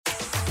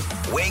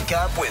Wake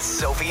up with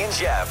Sophie and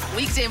Jeff.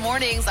 Weekday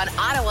mornings on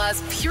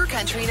Ottawa's Pure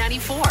Country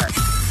 94.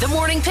 The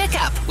Morning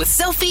Pickup with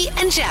Sophie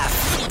and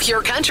Jeff.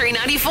 Pure Country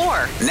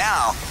 94.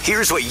 Now,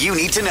 here's what you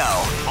need to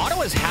know.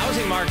 Ottawa's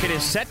housing market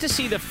is set to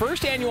see the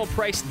first annual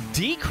price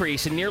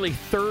decrease in nearly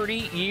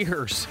 30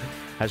 years.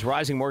 As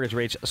rising mortgage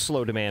rates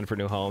slow demand for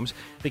new homes,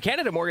 the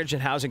Canada Mortgage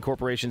and Housing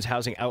Corporation's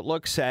Housing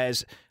Outlook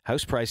says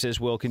house prices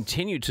will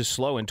continue to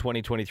slow in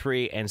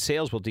 2023 and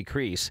sales will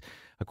decrease.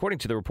 According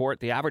to the report,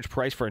 the average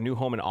price for a new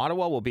home in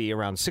Ottawa will be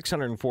around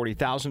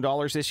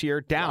 $640,000 this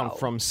year, down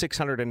from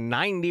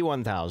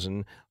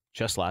 $691,000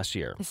 just last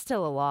year. It's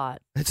still a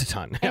lot. It's a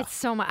ton. Yeah. It's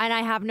so much. And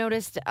I have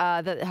noticed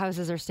that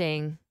houses are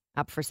staying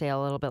up for sale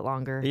a little bit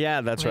longer.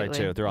 Yeah, that's lately. right,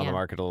 too. They're on the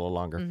market a little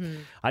longer. Mm-hmm.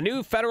 A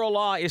new federal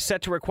law is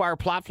set to require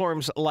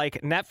platforms like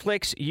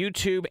Netflix,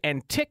 YouTube,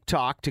 and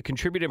TikTok to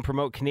contribute and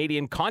promote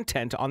Canadian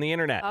content on the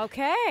internet.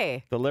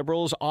 Okay. The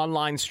Liberals'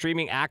 Online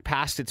Streaming Act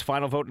passed its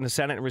final vote in the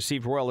Senate and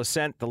received royal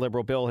assent. The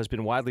Liberal bill has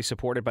been widely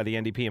supported by the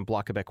NDP and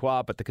Bloc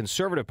Québécois, but the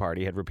Conservative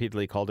Party had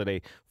repeatedly called it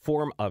a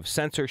form of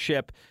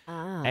censorship.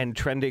 And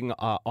trending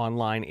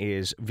online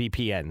is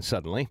VPN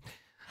suddenly,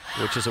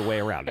 which is a way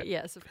around it.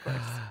 Yes, of course.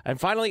 And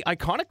finally,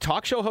 iconic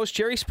talk show host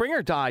Jerry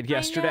Springer died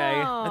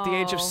yesterday at the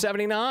age of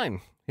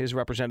 79. His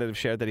representative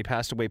shared that he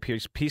passed away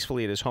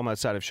peacefully at his home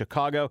outside of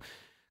Chicago.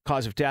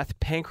 Cause of death,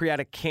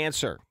 pancreatic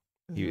cancer.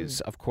 He was,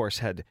 of course,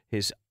 had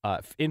his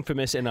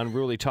infamous and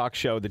unruly talk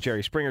show, The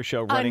Jerry Springer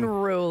Show, running.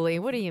 Unruly?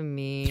 What do you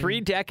mean? 3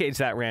 decades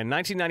that ran,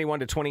 1991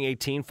 to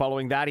 2018.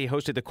 Following that, he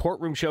hosted the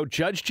courtroom show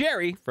Judge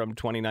Jerry from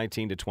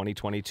 2019 to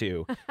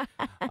 2022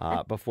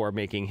 before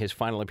making his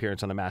final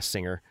appearance on The Masked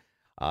Singer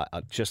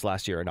just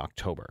last year in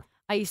October.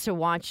 I used to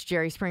watch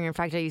Jerry Springer. In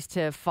fact, I used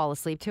to fall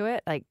asleep to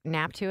it, like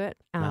nap to it,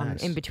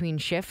 Nice. in between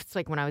shifts,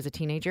 like when I was a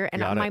teenager.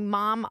 And Got my it.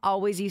 mom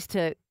always used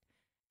to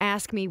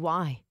ask me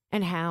why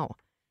and how.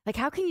 Like,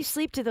 how can you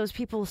sleep to those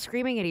people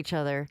screaming at each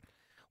other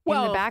in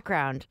the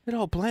background? It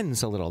all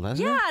blends a little,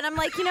 doesn't it? Yeah, and I'm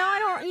like,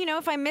 I don't,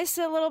 if I miss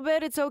a little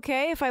bit, it's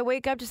okay. If I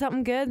wake up to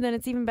something good, then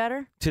it's even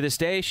better. To this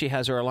day, she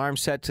has her alarm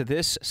set to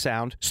this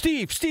sound.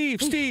 Steve,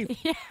 Steve, Steve.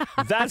 Yeah.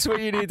 That's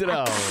what you need to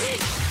know.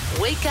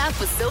 Wake up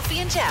with Sophie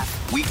and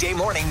Jeff. Weekday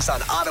mornings on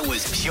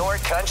Ottawa's Pure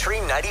Country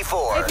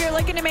 94. If you're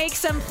looking to make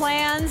some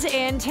plans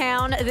in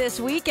town this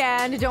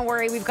weekend, don't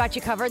worry, we've got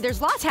you covered.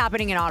 There's lots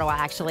happening in Ottawa,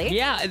 actually.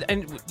 Yeah,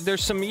 and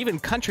there's some even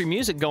country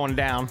music going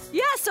down.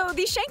 Yeah, so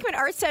the Shankman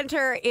Arts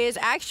Center is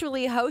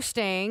actually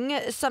hosting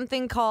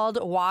something called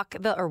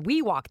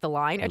We Walk the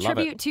Line, a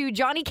tribute to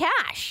Johnny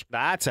Cash.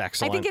 That's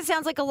excellent. I think it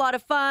sounds like a lot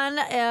of fun.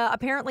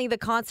 Apparently, the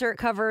concert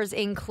covers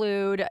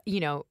include,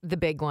 the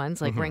big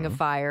ones like Ring of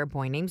Fire,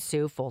 Boy Named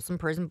Sue, Folsom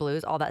Prison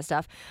Blues, all that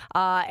stuff.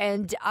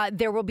 And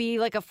there will be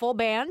like a full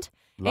band.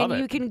 Love and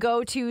it. you can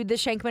go to the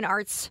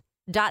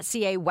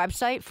shankmanarts.ca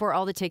website for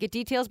all the ticket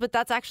details, but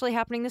that's actually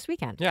happening this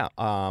weekend. Yeah,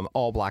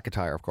 all black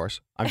attire, of course.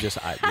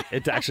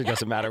 It actually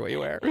doesn't matter what you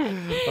wear.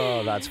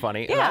 Oh, that's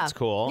funny. Yeah. That's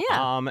cool.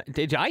 Yeah.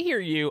 Did I hear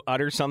you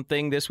utter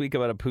something this week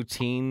about a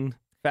poutine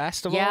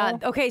festival? Yeah.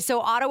 Okay. So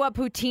Ottawa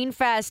Poutine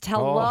Fest.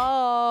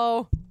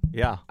 Hello.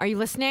 Yeah. Are you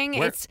listening?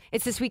 Where-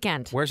 It's this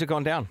weekend. Where's it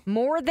going down?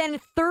 More than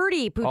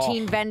 30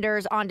 poutine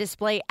vendors on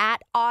display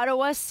at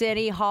Ottawa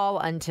City Hall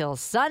until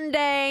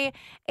Sunday.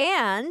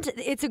 And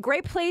it's a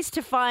great place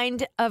to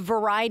find a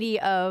variety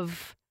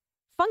of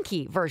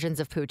funky versions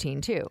of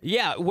poutine, too.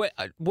 Yeah.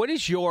 What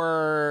is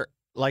your,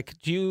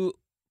 do you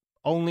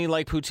only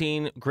like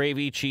poutine,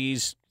 gravy,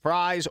 cheese,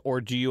 fries, or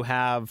do you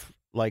have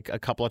a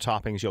couple of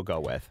toppings you'll go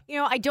with?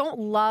 I don't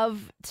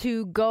love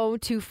to go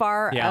too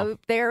far out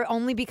there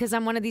only because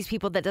I'm one of these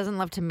people that doesn't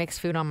love to mix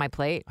food on my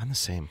plate. I'm the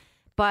same.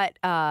 But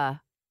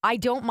I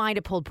don't mind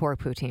a pulled pork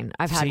poutine.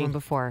 I've had one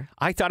before.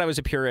 I thought I was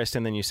a purist,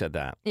 and then you said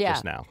that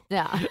just now.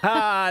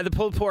 Yeah. The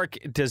pulled pork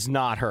does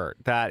not hurt.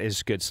 That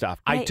is good stuff.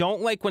 I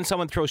don't like when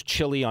someone throws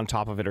chili on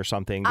top of it or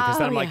something, because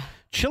then I'm like,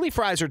 chili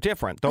fries are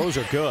different. Those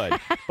are good,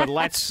 but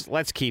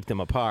let's keep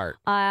them apart.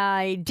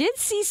 I did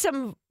see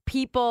some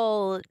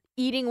people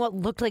eating what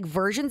looked like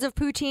versions of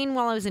poutine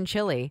while I was in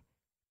Chile.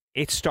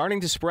 It's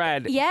starting to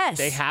spread. Yes.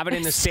 They have it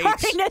in the It's States.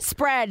 starting to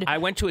spread. I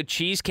went to a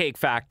cheesecake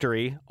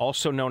factory,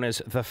 also known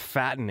as The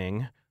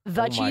Fattening.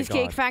 The Oh my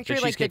Cheesecake God. Factory,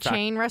 The like the Cheesecake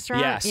chain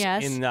restaurant?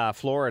 Yes, in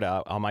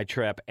Florida on my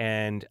trip.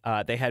 And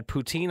they had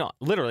poutine,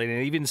 literally, and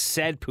it even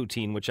said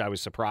poutine, which I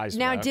was surprised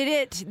about.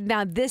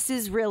 Now, this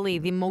is really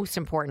the most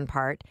important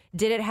part.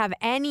 Did it have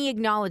any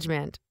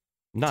acknowledgement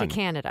None. to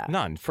Canada?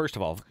 None. First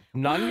of all,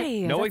 none. Why?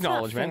 No That's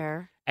acknowledgement. Not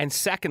fair. And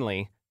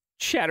secondly,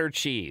 cheddar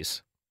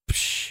cheese.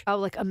 Psh.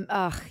 Oh,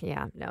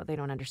 yeah. No, they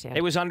don't understand.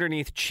 It was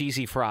underneath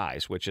cheesy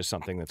fries, which is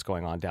something that's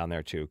going on down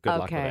there too. Good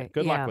luck with it.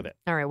 Good luck with it.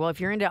 All right. Well, if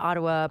you're into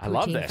Ottawa I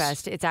love Poutine this.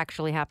 Fest, it's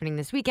actually happening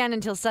this weekend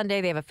until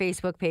Sunday. They have a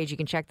Facebook page. You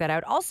can check that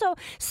out. Also,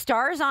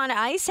 Stars on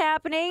Ice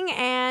happening,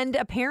 and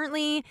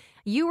apparently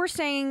you were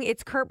saying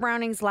it's Kurt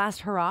Browning's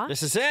last hurrah.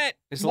 This is it.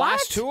 His What?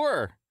 last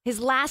tour. His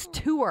last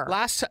tour.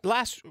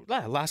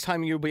 Last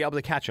time you'll be able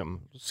to catch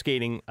him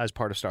skating as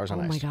part of Stars on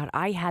Ice. Oh my God.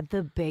 I had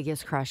the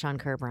biggest crush on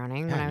Kurt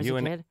Browning when I was you a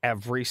and kid.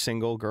 every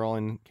single girl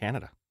in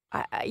Canada.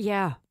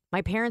 Yeah.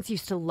 My parents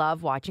used to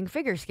love watching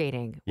figure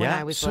skating when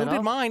I was so little.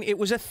 did mine. It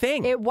was a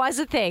thing. It was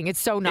a thing.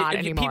 It's so not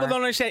anymore. People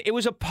don't understand. It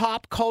was a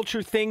pop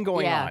culture thing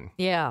going on.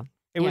 Yeah.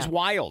 It was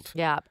wild.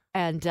 Yeah.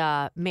 And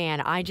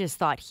man, I just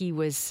thought he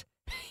was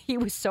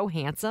so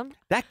handsome.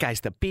 That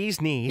guy's the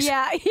bee's knees.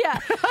 Yeah.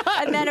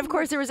 And then, of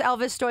course, there was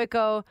Elvis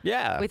Stoico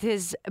with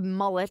his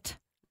mullet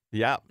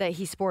that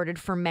he sported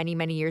for many,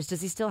 many years.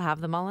 Does he still have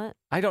the mullet?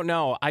 I don't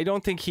know. I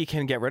don't think he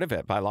can get rid of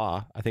it by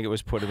law. I think it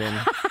was put in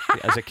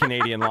as a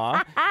Canadian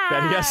law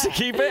that he has to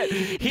keep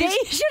it. They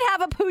should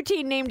have a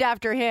poutine named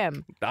after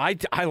him. I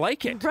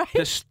like it. Right?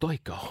 The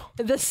Stoico.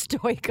 The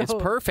Stoico. It's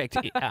perfect.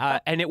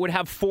 And it would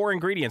have 4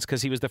 ingredients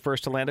because he was the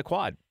first to land a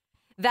quad.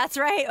 That's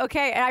right.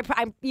 Okay. And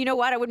I you know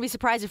what? I wouldn't be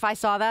surprised if I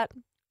saw that.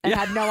 I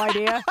had no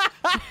idea.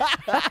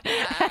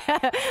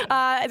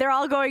 They're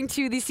all going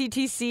to the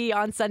CTC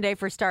on Sunday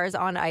for Stars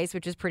on Ice,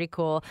 which is pretty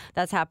cool.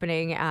 That's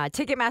happening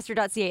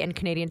Ticketmaster.ca and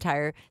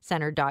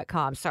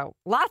CanadianTireCenter.com. So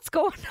lots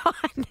going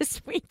on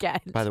this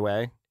weekend. By the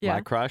way,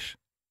 my crush,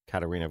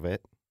 Katarina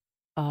Witt.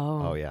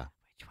 Oh, yeah.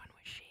 Which one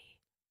was she?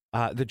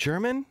 The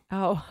German.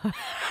 Oh.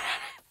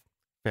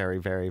 Very,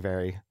 very,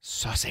 very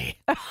saucy.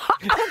 Okay.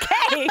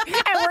 And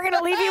we're going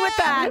to leave you with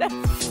that.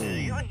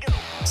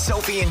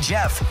 Sophie and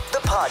Jeff, the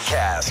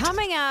podcast.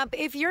 Coming up,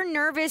 if you're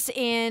nervous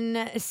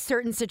in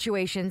certain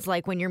situations,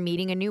 like when you're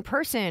meeting a new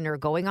person or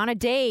going on a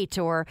date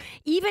or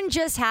even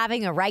just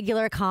having a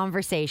regular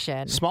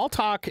conversation. Small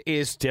talk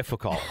is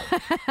difficult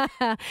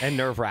and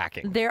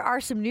nerve-wracking. There are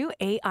some new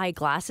AI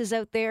glasses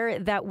out there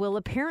that will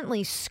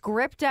apparently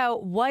script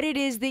out what it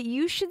is that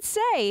you should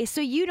say so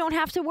you don't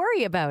have to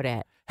worry about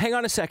it. Hang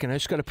on a second. I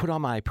just got to put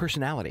on my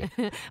personality.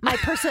 my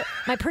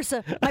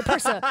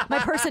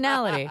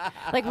personality.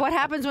 Like, what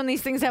happens when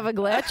these things have a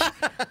glitch?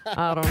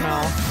 I don't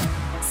know.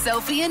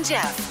 Sophie and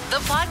Jeff, the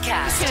podcast.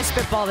 I'm just going to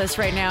spitball this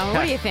right now.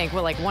 What do you think?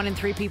 Well, like 1 in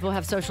 3 people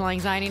have social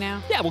anxiety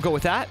now? Yeah, we'll go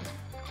with that.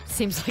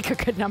 Seems like a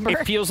good number.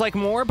 It feels like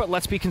more, but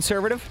let's be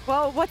conservative.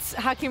 Well,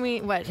 how can we,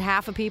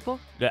 half of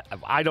people?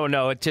 I don't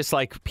know. It's just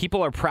like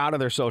people are proud of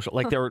their social,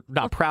 like they're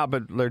not proud,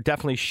 but they're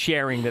definitely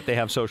sharing that they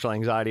have social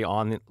anxiety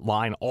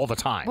online all the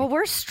time. Well,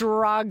 we're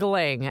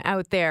struggling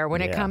out there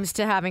when it comes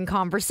to having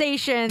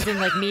conversations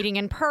and like meeting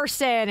in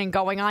person and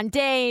going on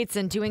dates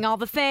and doing all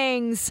the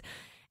things.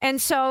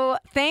 And so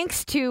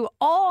thanks to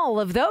all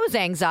of those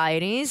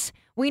anxieties,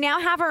 we now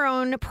have our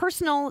own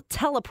personal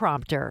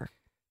teleprompter.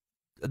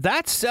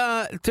 That's,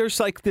 there's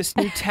like this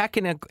new tech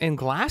in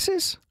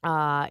glasses?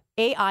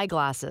 AI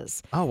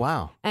glasses. Oh,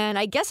 wow. And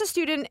I guess a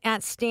student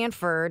at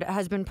Stanford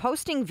has been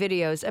posting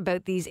videos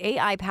about these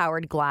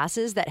AI-powered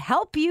glasses that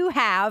help you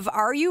have,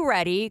 are you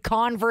ready,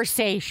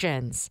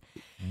 conversations.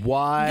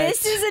 What?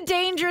 This is a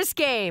dangerous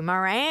game,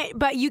 all right?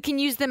 But you can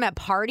use them at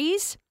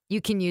parties.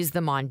 You can use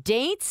them on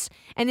dates.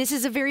 And this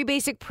is a very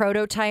basic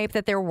prototype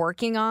that they're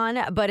working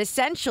on. But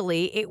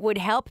essentially, it would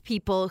help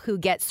people who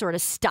get sort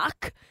of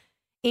stuck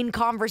in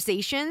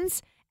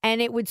conversations, and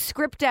it would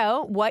script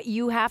out what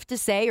you have to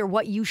say or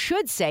what you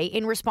should say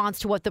in response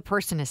to what the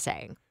person is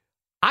saying.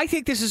 I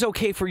think this is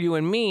okay for you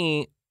and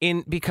me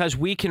because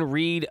we can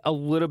read a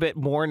little bit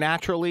more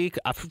naturally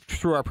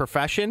through our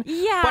profession.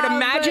 Yeah. But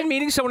imagine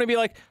meeting someone and be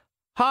like,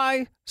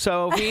 "Hi,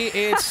 Sophie,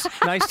 it's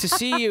nice to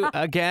see you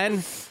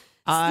again.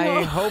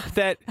 I hope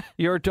that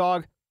your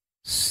dog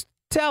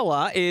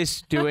Stella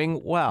is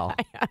doing well."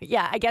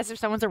 Yeah, I guess if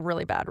someone's a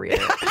really bad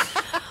reader.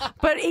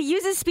 But it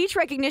uses speech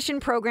recognition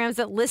programs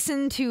that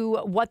listen to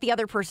what the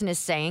other person is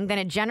saying. Then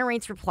it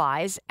generates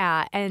replies,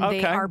 and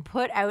they are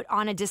put out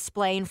on a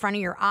display in front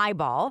of your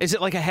eyeball. Is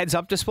it like a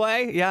heads-up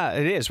display? Yeah,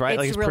 it is, right?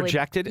 It's really,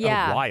 projected?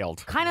 Yeah. Oh,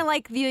 wild. Kind of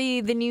like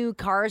the new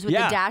cars with the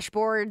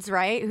dashboards,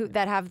 right?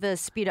 That have the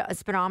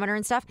speedometer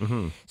and stuff.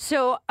 Mm-hmm.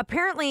 So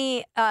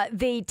apparently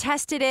they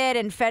tested it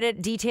and fed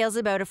it details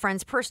about a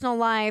friend's personal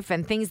life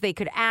and things they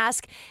could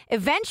ask.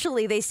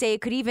 Eventually, they say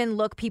it could even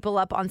look people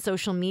up on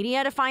social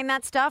media to find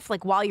that stuff,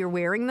 like while you're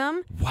wearing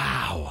them.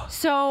 Wow.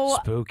 So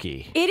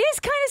spooky. It is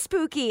kind of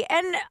spooky.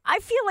 And I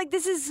feel like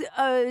this is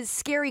a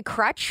scary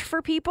crutch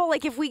for people.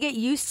 Like if we get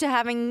used to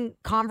having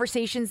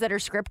conversations that are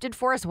scripted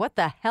for us, what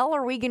the hell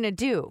are we going to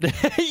do?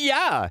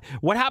 Yeah.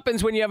 What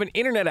happens when you have an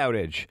internet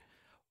outage?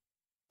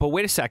 But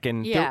wait a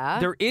second. Yeah.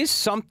 There is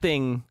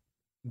something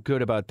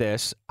good about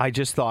this I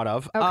just thought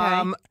of.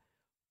 Okay.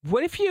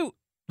 What if you,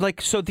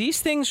 so these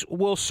things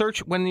will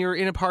search when you're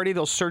in a party,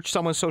 they'll search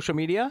someone's social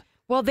media?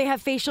 Well, they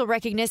have facial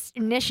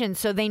recognition,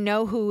 so they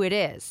know who it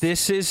is.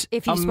 This is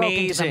if you've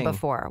amazing. spoken to them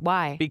before.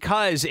 Why?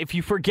 Because if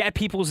you forget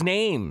people's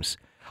names,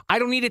 I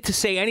don't need it to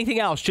say anything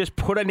else. Just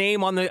put a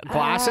name on the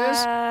glasses.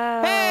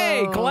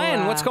 Hey,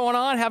 Glenn, what's going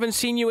on? Haven't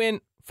seen you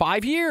in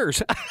 5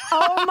 years.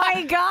 Oh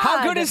my God.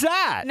 How good is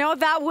that? No,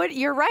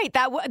 you're right.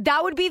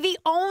 That would be the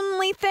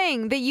only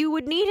thing that you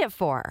would need it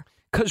for.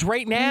 Because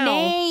right now...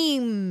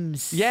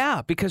 Names.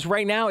 Yeah, because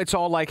right now it's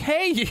all like,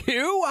 hey,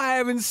 you, I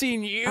haven't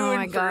seen you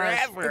in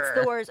forever. It's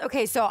the worst.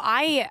 Okay, so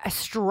I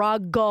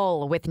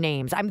struggle with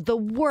names. I'm the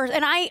worst.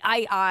 And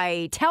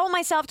I tell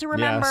myself to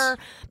remember,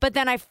 but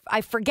then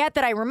I forget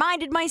that I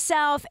reminded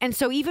myself. And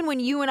so even when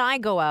you and I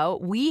go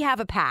out, we have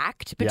a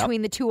pact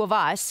between the two of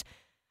us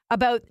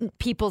about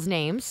people's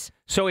names.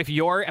 So if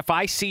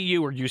I see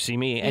you or you see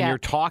me and Yeah. you're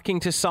talking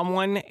to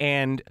someone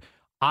and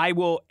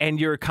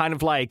you're kind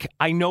of like,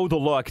 I know the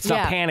look. It's Yeah.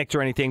 not panicked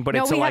or anything, but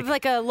No, it's we have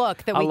like a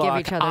look that we give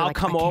each other. I'll like,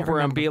 come I can't over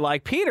and remember. be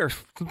like, Peter,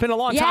 it's been a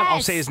long time. I'll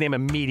Yes. say his name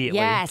immediately.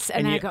 Yes.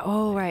 And then I you- go,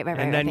 oh, right. And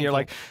then thank you're you.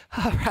 like,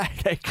 all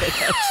right, I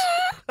guess.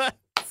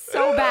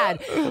 So bad.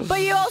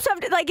 But you also have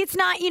to, like, it's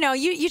not,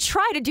 you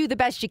try to do the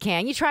best you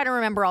can. You try to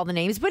remember all the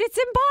names, but it's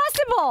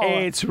impossible.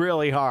 It's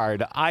really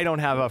hard. I don't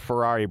have a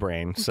Ferrari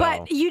brain, so.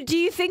 But do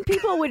you think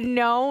people would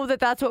know that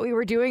that's what we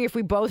were doing if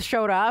we both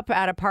showed up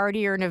at a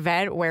party or an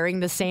event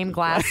wearing the same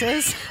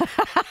glasses?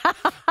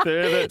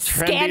 They're the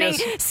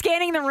trendiest.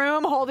 Scanning the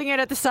room, holding it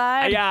at the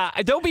side. Yeah,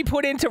 don't be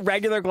put into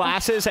regular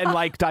glasses and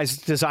like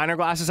designer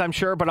glasses, I'm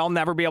sure, but I'll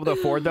never be able to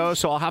afford those,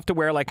 so I'll have to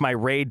wear like my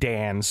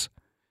Ray-Dans.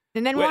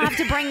 And then we'll have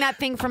to bring that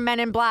thing from Men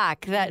in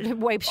Black that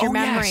wipes your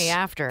memory yes.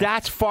 after.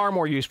 That's far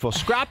more useful.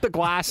 Scrap the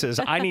glasses.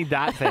 I need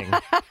that thing.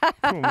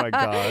 Oh my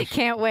gosh.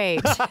 Can't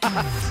wait.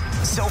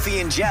 Sophie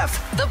and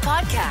Jeff. The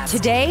podcast.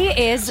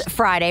 Today is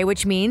Friday,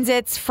 which means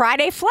it's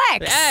Friday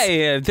Flex.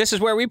 Hey, this is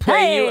where we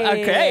play you.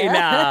 Hey. Okay,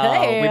 now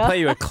Hey. we play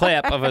you a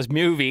clip of a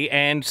movie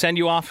and send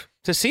you off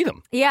to see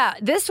them. Yeah,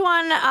 this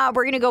one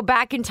we're going to go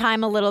back in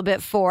time a little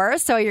bit for.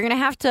 So you're going to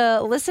have to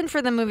listen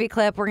for the movie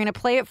clip. We're going to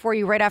play it for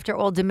you right after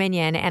Old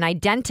Dominion and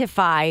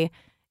identify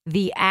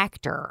the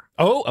actor.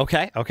 Oh,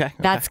 okay.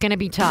 That's going to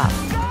be tough.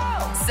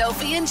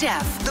 Sophie and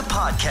Jeff. The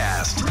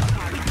podcast.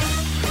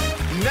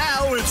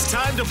 Now it's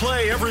time to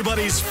play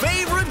everybody's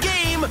favorite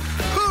game,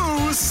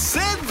 Who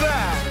Said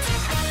That?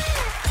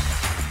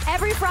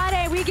 Every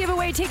Friday, we give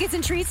away tickets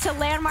and treats to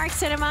Landmark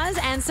Cinemas.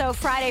 And so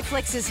Friday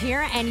Flicks is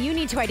here, and you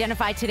need to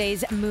identify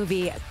today's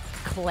movie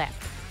clip.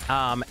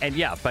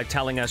 By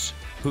telling us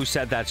who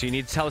said that. So you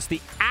need to tell us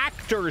the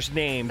actor's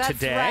name That's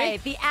today.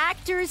 right. The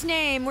actor's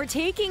name. We're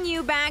taking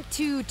you back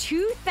to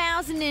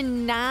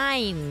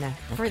 2009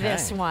 for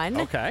this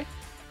one. Okay.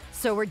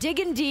 So we're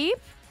digging deep.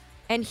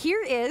 And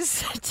here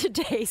is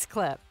today's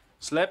clip.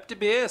 Slap the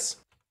bass.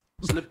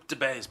 Slip the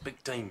bass,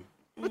 big time.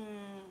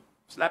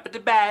 Slap the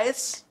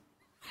bass.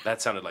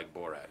 That sounded like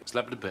Borat.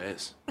 Slap the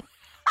bass.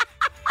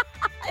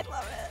 I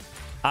love it.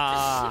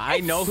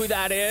 I know who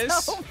that is,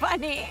 So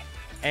funny.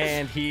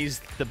 and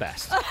he's the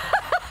best.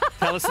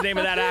 Tell us the name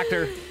of that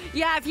actor.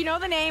 Yeah, if you know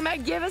the name,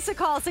 give us a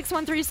call,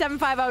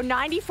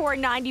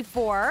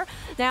 613-750-9494.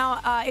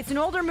 Now, it's an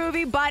older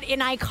movie, but an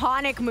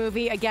iconic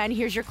movie. Again,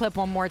 here's your clip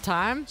one more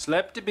time.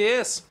 Slap the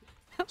bass.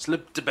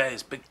 Slip the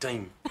bass, big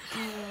time.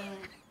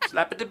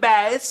 Slap the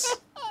bass.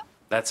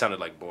 That sounded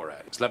like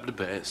Borat. Slap the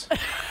bass.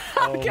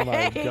 Oh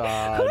my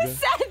God. Who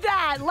said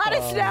that? Let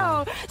us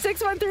know.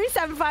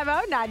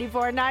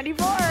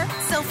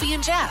 613-750-9494. Sophie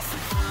and Jeff.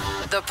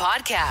 The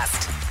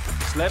podcast.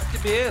 Slap the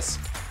bass.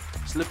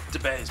 Slip the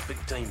bass, big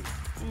time.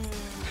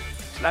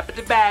 Slap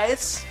the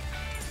bass.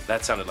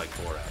 That sounded like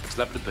Borat.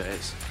 Slap the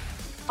bass.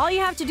 All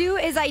you have to do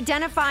is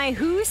identify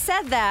who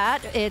said that.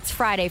 It's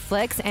Friday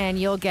Flicks, and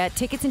you'll get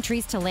tickets and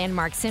treats to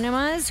Landmark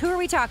Cinemas. Who are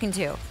we talking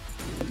to?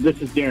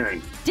 This is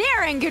Darren.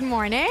 Darren, good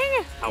morning.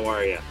 How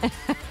are you?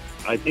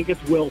 I think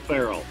it's Will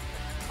Ferrell.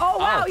 Oh,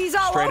 wow, Oh, he's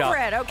all straight over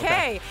up. it.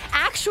 Okay.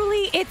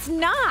 Actually, it's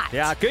not.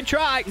 Yeah, good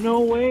try.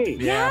 No way.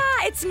 Yeah,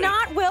 it's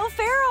not Will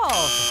Ferrell.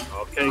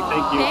 Okay,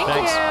 thank you. Thank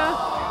Thanks.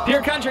 you.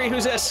 Pure Country,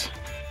 who's this?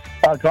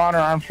 Connor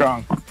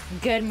Armstrong.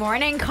 Good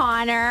morning,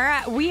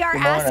 Connor. We are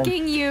Good morning.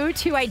 asking you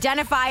to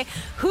identify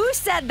who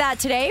said that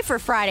today for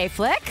Friday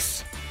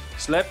Flicks.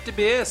 Slap the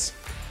bass.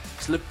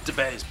 Slip the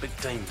bass, big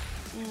time.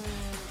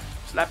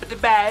 Slap the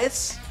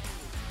bass.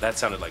 That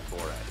sounded like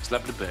Borat.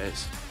 Slap the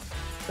bass.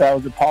 That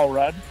was Paul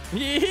Rudd.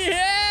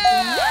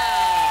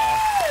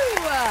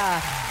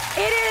 Yeah!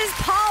 It is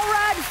Paul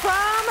Rudd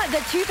from the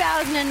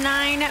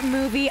 2009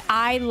 movie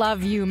I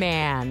Love You,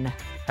 Man.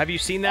 Have you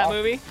seen that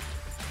movie?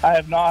 I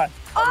have not.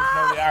 I just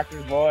know the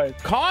actor's voice.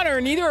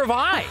 Connor, neither have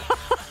I.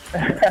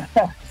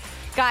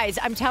 Guys,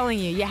 I'm telling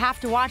you, you have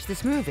to watch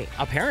this movie.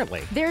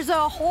 Apparently. There's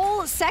a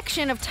whole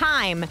section of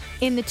time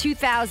in the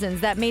 2000s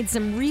that made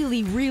some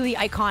really, really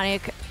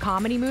iconic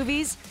comedy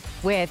movies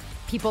with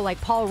people like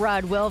Paul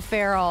Rudd, Will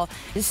Ferrell,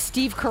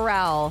 Steve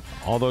Carell.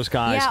 All those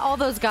guys. Yeah, all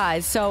those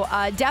guys. So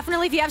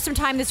definitely, if you have some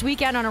time this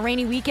weekend on a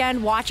rainy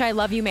weekend, watch I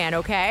Love You, Man,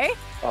 okay?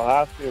 I'll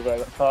have to, but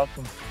that's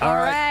awesome. All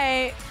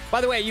right. right. By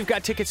the way, you've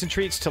got tickets and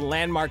treats to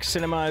Landmark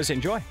Cinemas.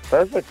 Enjoy.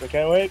 Perfect. I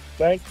can't wait.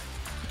 Thanks.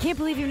 I can't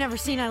believe you've never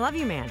seen I Love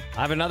You, Man.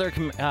 I have another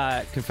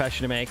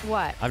confession to make.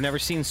 What? I've never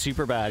seen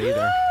Superbad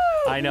either.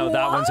 I know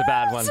that one's a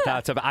bad one.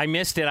 What? I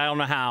missed it. I don't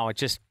know how. It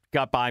just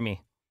got by me.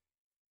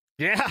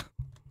 Yeah.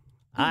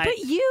 But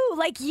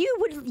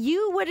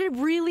you would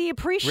really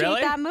appreciate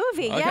Really? that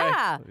movie. Okay.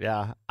 Yeah.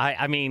 Yeah.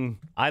 I mean,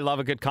 I love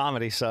a good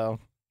comedy, so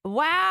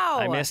Wow.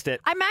 I missed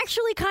it. I'm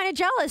actually kind of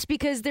jealous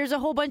because there's a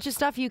whole bunch of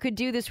stuff you could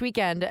do this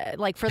weekend,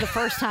 like for the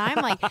first time,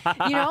 like,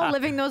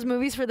 living those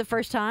movies for the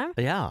first time.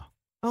 yeah.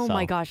 Oh So-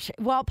 my gosh.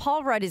 Well,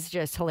 Paul Rudd is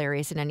just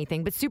hilarious in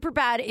anything, but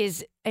Superbad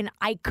is an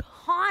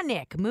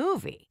iconic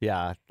movie.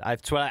 Yeah,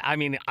 I've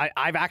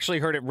actually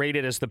heard it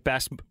rated as the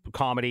best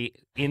comedy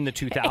in the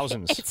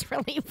 2000s. It's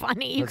really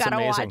funny. You That's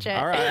gotta amazing. watch it.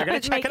 All right, I gotta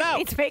check it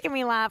out. It's making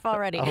me laugh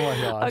already. Oh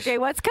my gosh. Okay,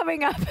 what's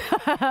coming up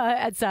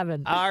at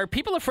 7? Are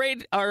people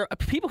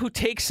who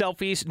take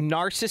selfies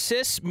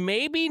narcissists?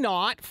 Maybe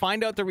not.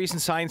 Find out the reason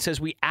science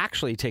says we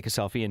actually take a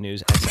selfie in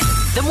news at 7.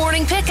 The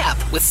Morning Pickup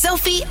with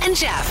Sophie and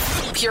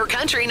Jeff. Pure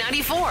Country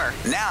 94.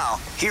 Now,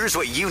 here's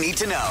what you need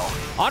to know.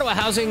 Ottawa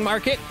housing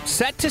market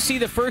set to see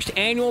the first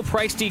annual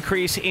price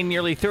decrease in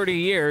nearly 30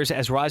 years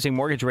as rising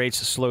mortgage rates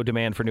slow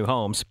demand for new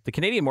homes. The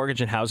Canadian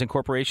Mortgage and Housing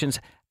Corporation's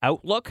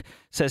outlook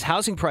says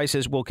housing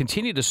prices will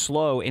continue to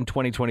slow in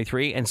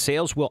 2023 and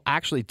sales will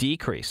actually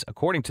decrease.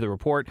 According to the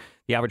report,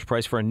 the average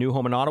price for a new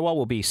home in Ottawa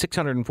will be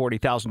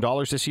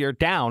 $640,000 this year,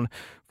 down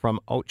from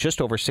just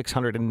over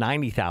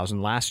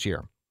 $690,000 last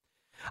year.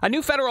 A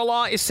new federal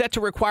law is set to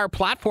require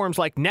platforms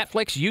like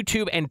Netflix,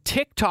 YouTube, and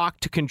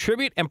TikTok to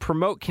contribute and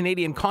promote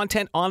Canadian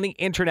content on the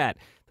internet.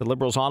 The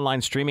Liberals'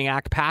 Online Streaming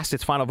Act passed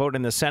its final vote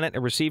in the Senate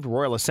and received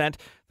royal assent.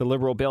 The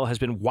Liberal bill has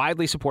been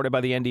widely supported by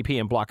the NDP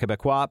and Bloc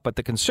Québécois, but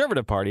the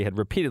Conservative Party had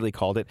repeatedly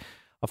called it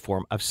a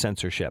form of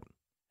censorship.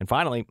 And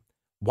finally,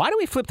 why do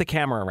we flip the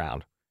camera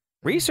around?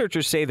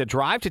 Researchers say the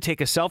drive to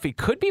take a selfie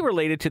could be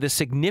related to the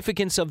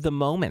significance of the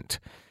moment.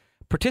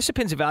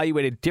 Participants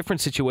evaluated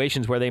different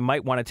situations where they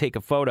might want to take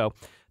a photo.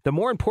 The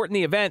more important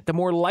the event, the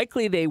more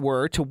likely they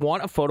were to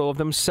want a photo of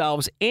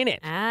themselves in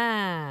it.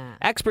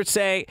 Experts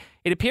say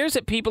it appears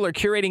that people are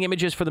curating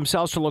images for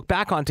themselves to look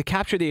back on to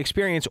capture the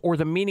experience or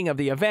the meaning of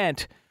the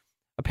event.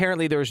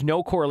 Apparently, there is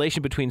no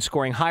correlation between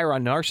scoring higher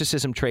on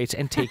narcissism traits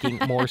and taking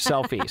more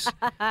selfies.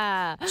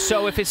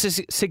 So if it's a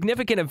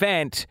significant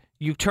event,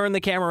 you turn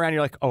the camera around and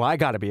you're like, oh, I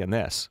got to be in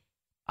this.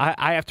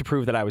 I have to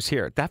prove that I was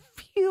here. That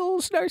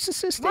feels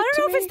narcissistic. Well, I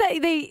don't know if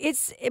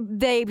it's that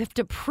they have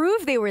to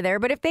prove they were there,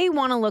 but if they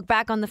want to look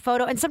back on the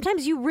photo, and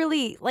sometimes you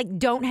really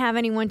don't have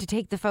anyone to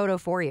take the photo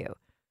for you.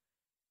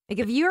 Like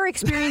if you're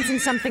experiencing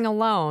something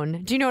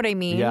alone, do you know what I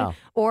mean? Yeah.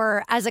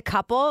 Or as a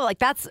couple,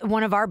 that's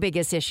one of our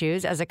biggest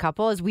issues as a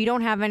couple is we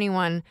don't have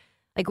anyone.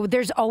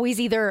 There's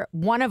always either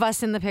one of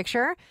us in the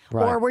picture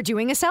or we're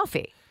doing a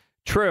selfie.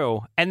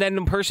 True. And then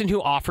the person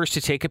who offers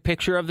to take a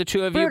picture of the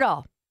two of you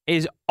Brutal.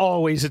 Is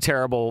always a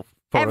terrible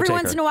photo Every taker.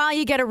 once in a while,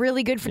 you get a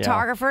really good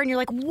photographer, and you're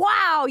like,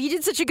 "Wow, you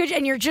did such a good,"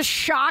 and you're just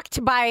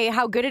shocked by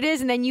how good it is,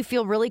 and then you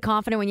feel really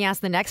confident when you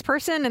ask the next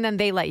person, and then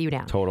they let you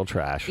down. Total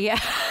trash. Yeah,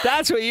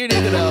 that's what you need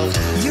to know.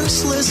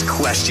 Useless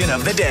question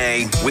of the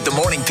day with the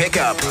Morning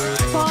Pickup.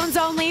 Phones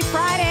only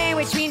Friday,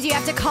 which means you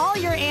have to call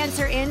your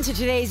answer into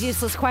today's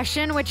useless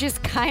question, which is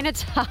kind of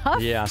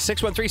tough. Yeah,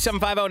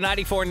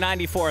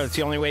 613-750-9494. That's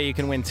the only way you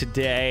can win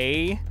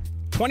today.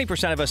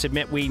 20% of us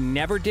admit we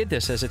never did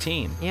this as a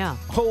teen. Yeah.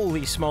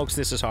 Holy smokes,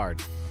 this is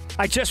hard.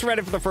 I just read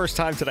it for the first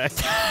time today.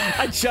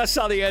 I just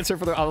saw the answer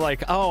I'm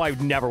like, oh, I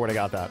never would have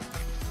got that.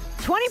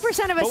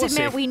 20% of us we'll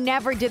admit see. we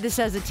never did this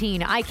as a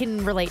teen. I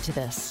can relate to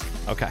this.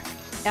 Okay.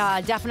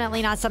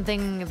 Definitely not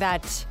something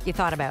that you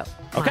thought about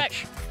Okay.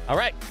 much. All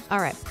right.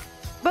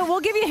 But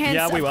we'll give you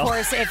hints, we will. of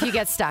course, if you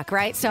get stuck,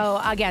 right?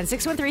 So, again,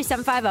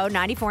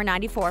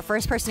 613-750-9494.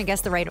 First person to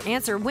guess the right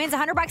answer wins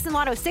 $100 in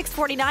Lotto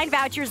 649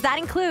 vouchers. That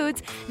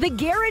includes the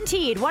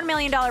guaranteed $1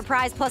 million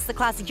prize plus the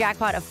classic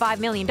jackpot of $5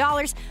 million.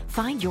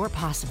 Find your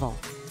possible.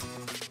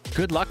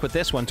 Good luck with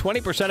this one.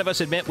 20% of us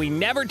admit we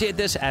never did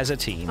this as a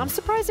teen. I'm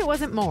surprised it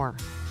wasn't more.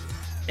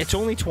 It's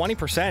only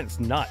 20%. It's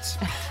nuts.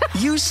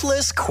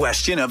 Useless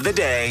question of the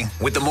day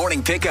with the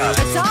Morning Pickup.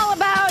 It's all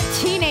about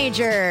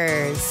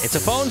teenagers. It's a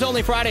phones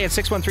only Friday at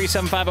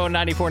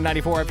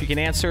 613-750-9494. If you can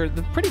answer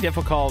the pretty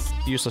difficult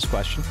useless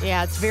question.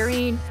 Yeah, it's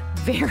very,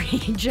 very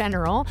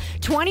general.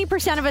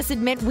 20% of us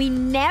admit we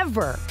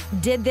never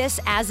did this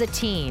as a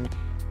teen.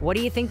 What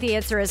do you think the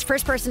answer is?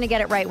 First person to get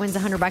it right wins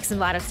 $100 in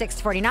Lotto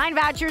 649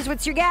 vouchers.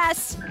 What's your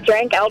guess?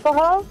 Drank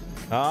alcohol?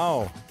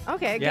 Oh.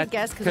 Okay, Yeah, good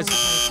guess.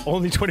 because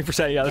only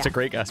 20%. Yeah, that's a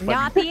great guess. But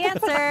Not the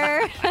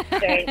answer.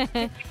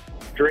 Okay.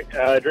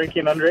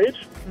 Drinking underage?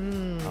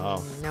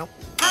 Oh. Nope.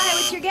 Hi,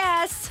 what's your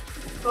guess?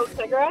 Smoked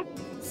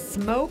cigarettes?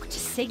 Smoked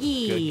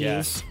ciggies. Good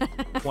guess.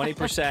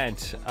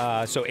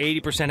 20%. So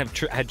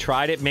 80% had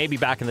tried it, maybe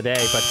back in the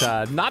day,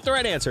 but not the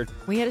right answer.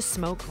 We had a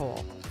smoke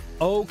hole.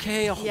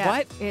 Okay,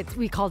 what?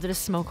 We called it a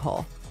smoke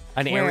hole.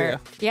 An area?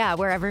 Yeah,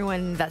 where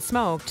everyone that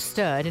smoked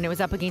stood, and it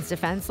was up against a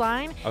fence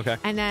line. Okay.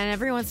 And then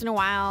every once in a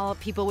while,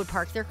 people would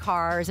park their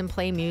cars and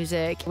play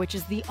music, which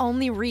is the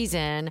only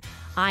reason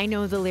I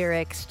know the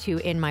lyrics to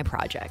In My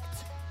Project.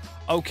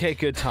 Okay,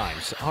 good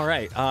times. All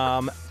right.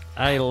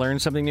 I learn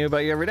something new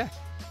about you every day.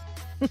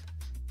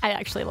 I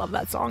actually love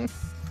that song.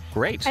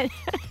 Great.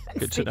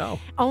 Good to know.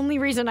 Only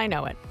reason I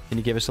know it. Can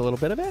you give us a little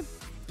bit of it?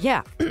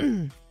 Yeah.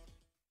 In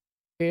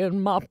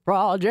my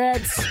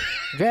projects.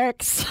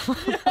 Vex.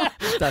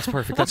 That's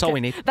perfect. That's all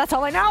we need. That's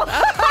all I know.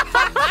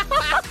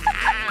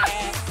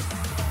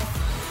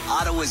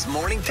 Ottawa's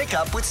morning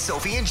pickup with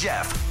Sophie and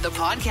Jeff. The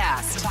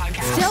podcast.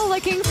 Still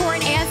looking for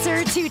an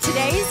answer to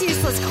today's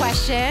useless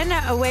question,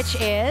 which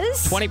is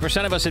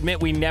 20% of us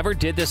admit we never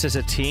did this as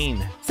a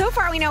teen. so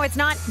far we know it's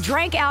not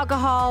drank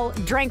alcohol,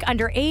 drank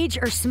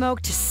underage, or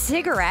smoked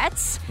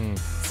cigarettes.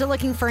 Still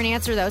looking for an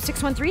answer though.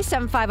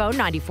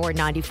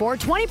 613-750-9494.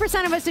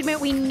 20% of us admit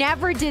we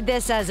never did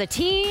this as a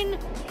teen.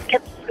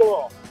 Skip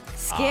school.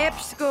 Skip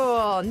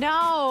school.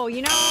 No,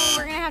 we're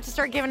going to have to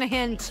start giving a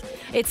hint.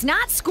 It's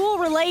not school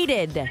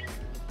related.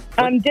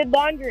 Did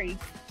laundry.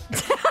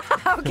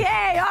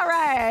 Okay, all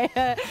right.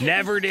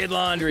 Never did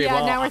laundry. Yeah,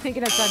 Well, now we're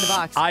thinking outside the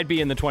box. I'd be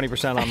in the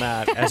 20% on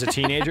that. As a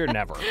teenager,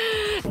 never.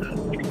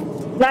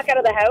 Snuck out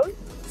of the house.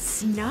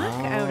 Snuck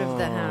out of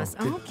the house.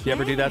 Okay. You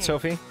ever do that,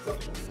 Sophie?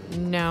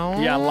 No.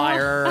 Yeah,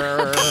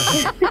 liar.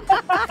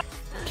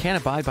 Can't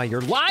abide by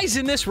your lies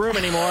in this room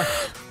anymore.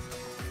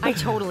 I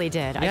totally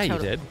did. Yeah, you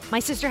did.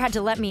 My sister had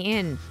to let me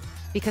in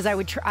because I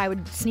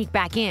would sneak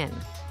back in.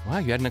 Wow,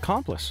 you had an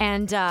accomplice.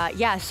 And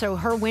so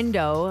her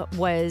window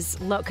was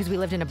low because we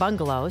lived in a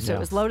bungalow, so Yeah. it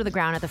was low to the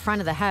ground at the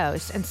front of the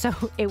house, and so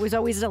it was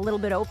always a little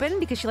bit open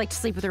because she liked to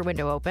sleep with her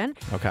window open.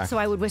 Okay. So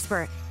I would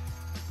whisper,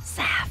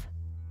 "Sav,"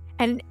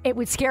 and it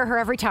would scare her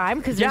every time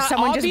because there's Yeah,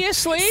 someone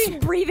obviously. just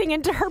breathing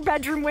into her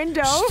bedroom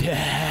window.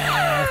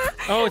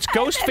 Oh, it's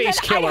Ghostface And then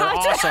Killer. I'd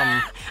have to- Awesome.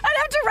 I'd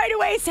have to right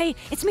away say,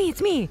 "It's me,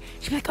 it's me."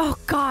 She'd be like, "Oh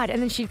God,"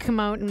 and then she'd come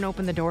out and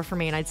open the door for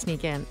me, and I'd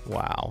sneak in.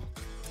 Wow.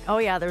 Oh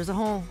yeah, there was a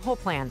whole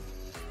plan.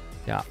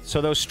 Yeah. So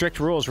those strict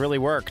rules really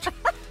worked.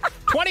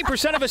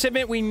 20% of us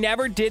admit we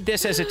never did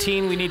this as a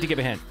teen. We need to give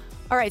a hint.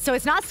 All right, so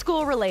it's not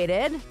school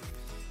related.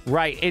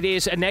 Right. It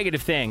is a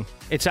negative thing.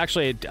 It's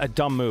actually a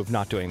dumb move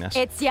not doing this.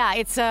 It's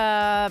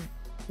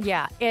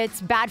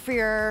bad for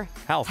your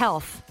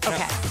Health.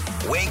 Okay.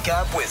 Wake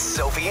up with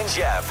Sophie and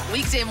Jeff.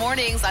 Weekday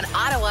mornings on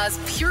Ottawa's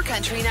Pure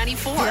Country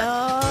 94.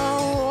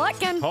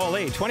 Looking.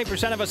 Holy,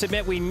 20% of us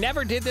admit we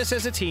never did this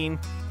as a teen.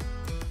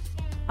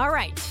 All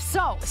right,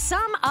 so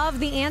some of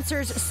the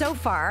answers so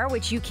far,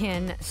 which you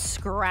can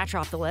scratch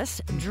off the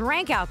list: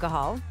 drank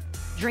alcohol,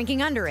 drinking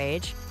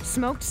underage,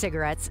 smoked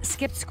cigarettes,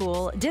 skipped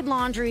school, did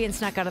laundry, and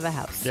snuck out of the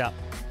house. Yeah.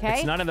 Okay.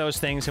 It's none of those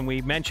things, and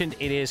we mentioned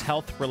it is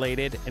health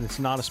related, and it's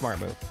not a smart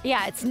move.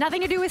 Yeah, it's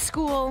nothing to do with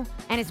school,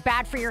 and it's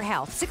bad for your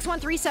health.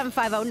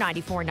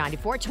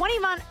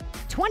 613-750-9494.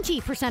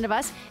 20% of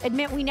us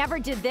admit we never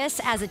did this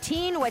as a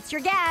teen. What's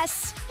your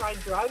guess? Tried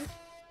drugs.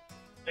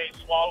 Say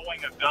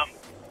swallowing a gum.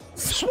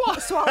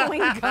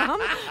 Swallowing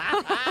gum?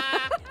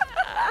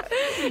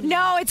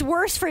 No, it's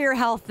worse for your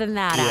health than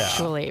that,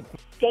 actually.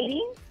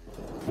 Dating.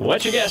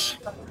 What's your guess?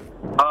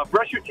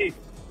 Brush your teeth.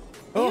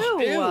 Oh,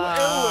 Ew.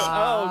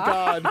 Oh,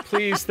 God.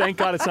 Please, thank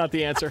God it's not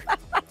the answer.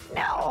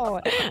 No.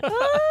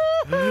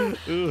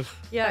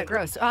 Yeah,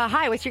 gross.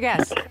 Hi, what's your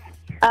guess?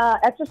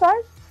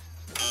 Exercise.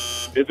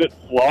 Is it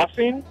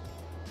flossing?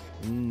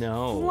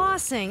 No.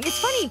 Flossing. It's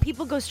funny,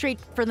 people go straight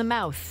for the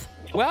mouth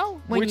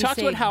Well, when we you talked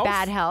say about health.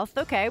 bad health.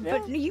 Okay,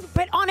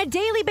 but on a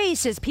daily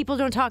basis, people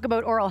don't talk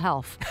about oral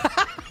health.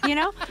 You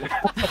know?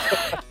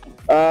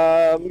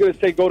 I'm going to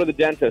say go to the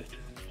dentist.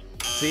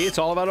 See, it's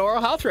all about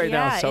oral health right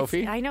now,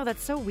 Sophie. I know,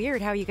 that's so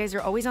weird how you guys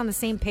are always on the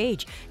same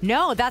page.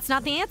 No, that's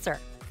not the answer.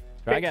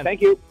 Try again.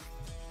 Thank you.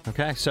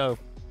 Okay, so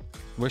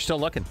we're still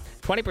looking.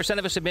 20%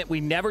 of us admit we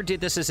never did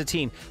this as a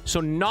teen.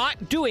 So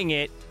not doing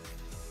it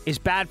is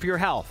bad for your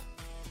health.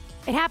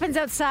 It happens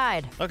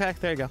outside, Okay,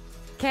 there you go.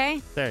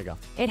 okay? There you go.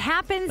 It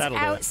happens That'll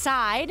do it.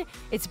 outside.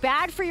 It's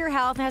bad for your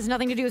health. It has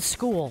nothing to do with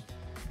school.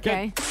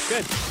 Okay?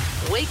 Good.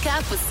 Wake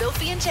up with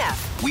Sophie and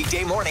Jeff.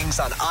 Weekday mornings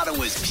on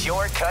Ottawa's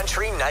Pure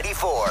Country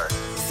 94.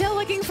 Still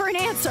looking for an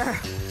answer.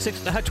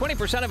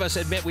 20% of us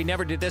admit we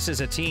never did this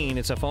as a teen.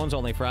 It's a phones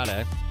only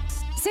Friday.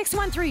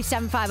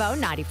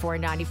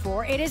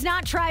 613-750-9494. It is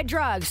not tried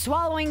drugs,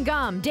 swallowing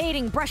gum,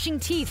 dating, brushing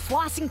teeth,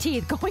 flossing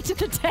teeth, going to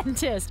the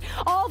dentist,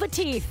 all the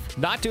teeth.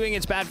 Not doing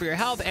it's bad for your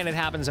health, and it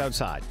happens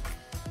outside.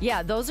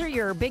 Yeah, those are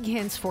your big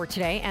hints for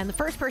today. And the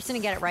first person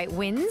to get it right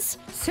wins.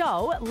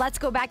 So let's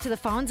go back to the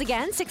phones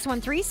again.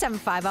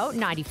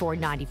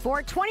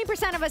 613-750-9494.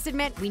 20% of us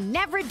admit we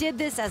never did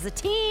this as a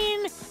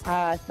teen.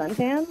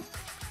 Suntan.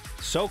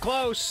 So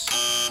close.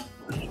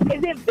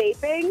 Is it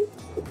vaping?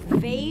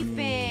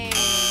 Vaping.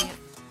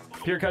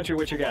 Pure Country,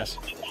 what's your guess?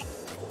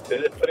 Is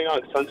it putting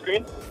on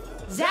sunscreen?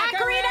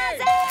 Zachary does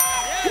it!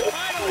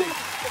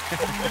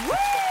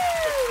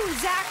 Woo!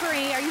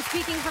 Zachary, are you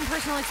speaking from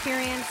personal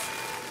experience?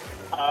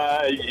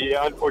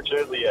 Yeah,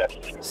 unfortunately, yes.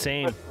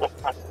 Same.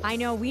 I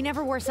know, we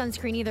never wore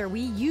sunscreen either. We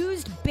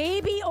used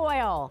baby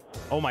oil.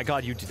 Oh my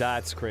God,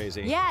 that's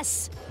crazy.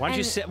 Yes. Why don't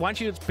And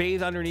you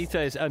bathe underneath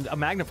a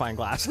magnifying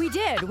glass? we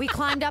did. We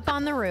climbed up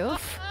on the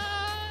roof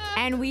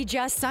and we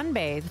just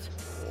sunbathed.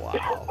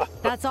 Wow.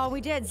 That's all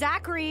we did.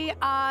 Zachary,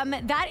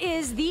 that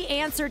is the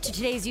answer to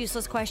today's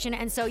useless question.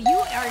 And so you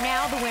are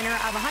now the winner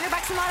of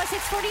 $100 in Lotto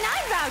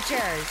 649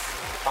 vouchers.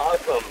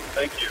 Awesome.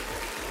 Thank you.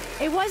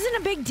 It wasn't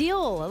a big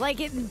deal.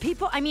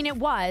 It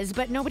was,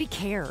 but nobody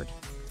cared.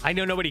 I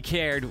know nobody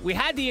cared. We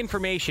had the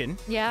information,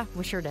 Yeah,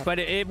 we sure did. but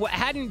it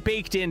hadn't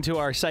baked into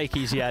our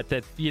psyches yet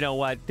that, you know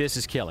what, this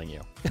is killing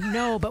you.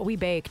 No, but we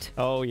baked.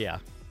 Oh, yeah.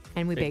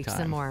 And we Big baked some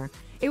time. more.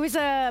 It was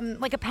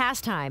like a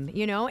pastime,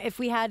 you know? If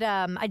we had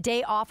a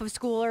day off of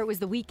school or it was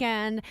the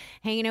weekend,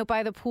 hanging out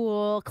by the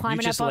pool, climbing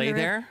You just up on lay the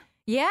roof. there?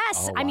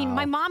 Yes. Oh, I mean, wow.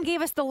 my mom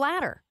gave us the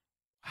ladder.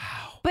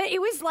 Wow. But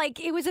it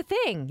was a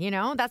thing, you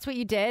know? That's what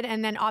you did.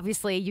 And then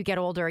obviously you get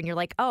older and you're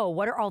like, oh,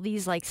 what are all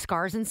these like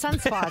scars and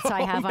sunspots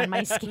I have on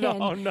my skin?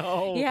 Oh,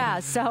 no. Yeah.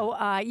 So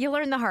you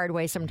learn the hard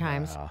way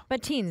sometimes. Yeah.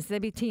 But teens, they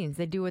be teens.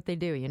 They do what they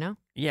do, you know?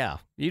 Yeah.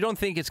 You don't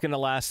think it's going to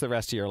last the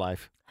rest of your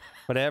life.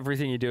 But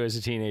everything you do as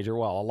a teenager,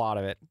 well, a lot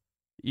of it,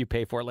 you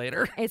pay for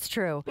later. It's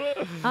true.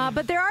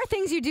 But there are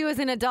things you do as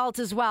an adult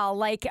as well.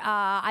 Like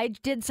I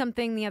did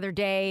something the other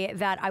day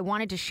that I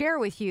wanted to share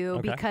with you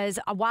Okay. because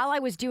while I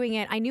was doing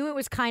it, I knew it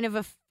was kind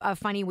of a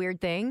funny, weird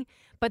thing,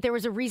 but there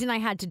was a reason I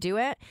had to do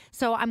it.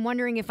 So I'm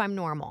wondering if I'm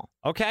normal.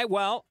 Okay,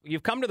 well,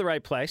 you've come to the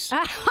right place.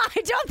 I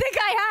don't think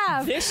I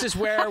have. This is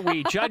where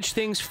we judge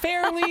things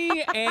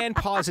fairly and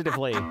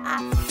positively.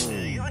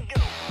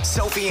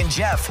 Sophie and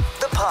Jeff,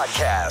 the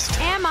podcast.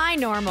 Am I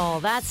normal?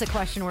 That's the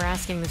question we're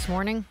asking this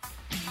morning.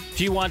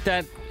 Do you want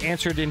that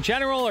answered in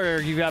general, or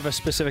you have a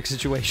specific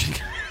situation?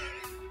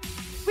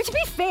 Which, to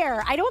be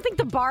fair, I don't think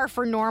the bar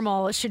for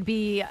normal should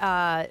be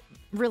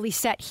really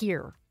set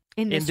here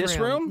in this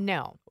room?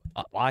 No.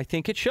 I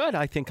think it should.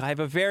 I think I have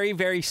a very,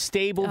 very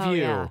stable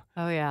view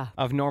Oh, yeah.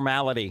 of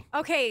normality.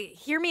 Okay,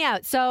 hear me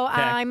out. So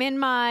I'm in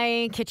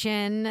my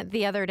kitchen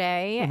the other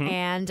day,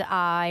 and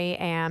I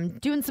am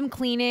doing some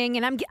cleaning,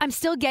 and I'm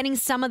still getting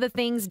some of the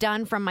things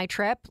done from my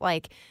trip.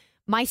 Like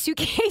my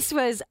suitcase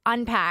was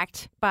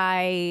unpacked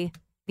by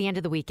the end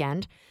of the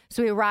weekend,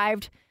 so we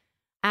arrived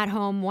at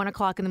home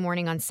 1:00 in the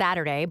morning on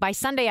Saturday. By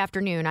Sunday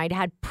afternoon, I'd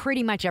had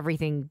pretty much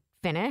everything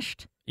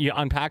finished You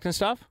unpacked and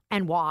stuff?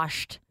 and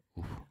washed.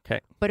 Okay.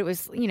 But it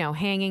was,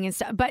 hanging and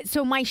stuff. But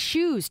so my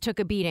shoes took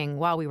a beating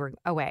while we were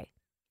away.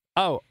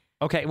 Oh,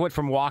 okay. What,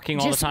 from walking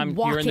all Just the time?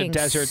 walking, You're in the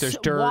desert, there's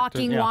dirt.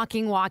 Walking. We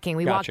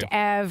Gotcha. walked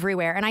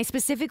everywhere. And I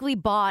specifically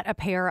bought a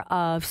pair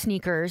of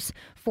sneakers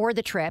for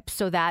the trip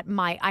so that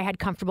I had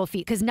comfortable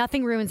feet, because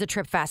nothing ruins a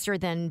trip faster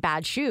than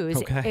bad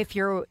shoes if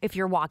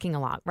you're walking a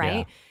lot, right?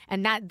 Yeah.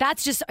 And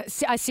that's just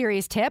a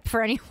serious tip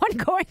for anyone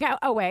going out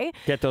away.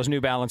 Get those New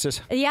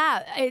Balances.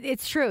 Yeah,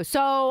 it's true.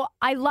 So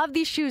I love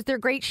these shoes. They're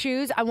great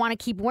shoes. I want to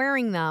keep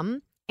wearing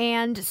them.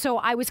 And so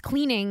I was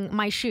cleaning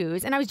my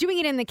shoes, and I was doing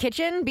it in the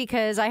kitchen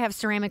because I have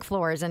ceramic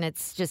floors and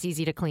it's just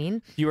easy to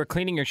clean. You were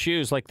cleaning your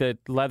shoes, like the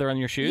leather on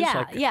your shoes? Yeah,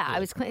 like, I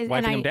was wiping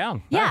them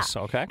down. Yeah. Nice.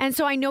 Okay. And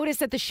so I noticed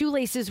that the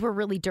shoelaces were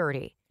really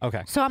dirty.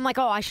 Okay. So I'm like,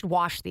 oh, I should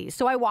wash these.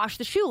 So I washed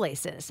the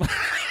shoelaces.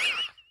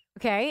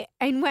 Okay.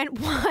 And went,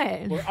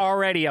 what? We're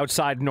already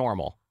outside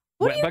normal.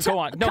 What are you But go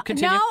on. No,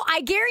 continue. No,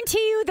 I guarantee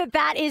you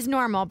that is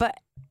normal, but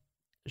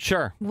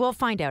Sure. we'll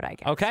find out, I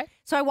guess. Okay.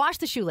 So I washed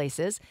the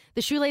shoelaces.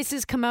 The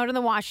shoelaces come out of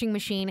the washing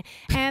machine,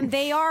 and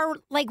they are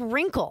like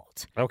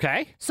wrinkled.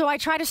 Okay. So I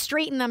try to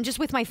straighten them just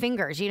with my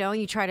fingers,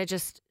 you try to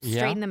just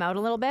straighten them out a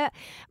little bit.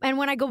 And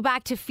when I go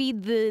back to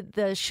feed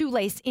the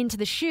shoelace into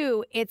the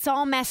shoe, it's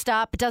all messed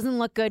up. It doesn't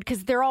look good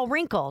because they're all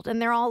wrinkled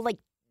and they're all like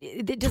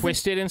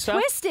Twisted and stuff?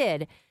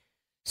 Twisted.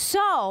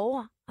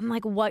 So I'm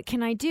like, what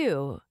can I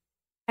do?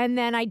 And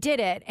then I did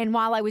it. And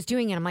while I was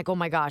doing it, I'm like, oh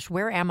my gosh,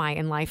 where am I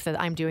in life that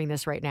I'm doing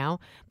this right now?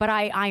 But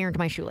I ironed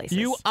my shoelaces.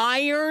 You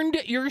ironed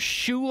your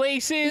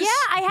shoelaces? Yeah,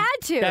 I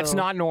had to. That's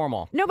not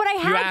normal. No, but I You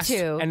had asked,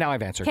 to. and now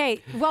I've answered. Okay,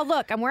 well,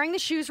 look, I'm wearing the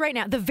shoes right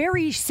now. The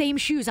very same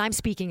shoes I'm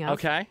speaking of.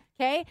 Okay.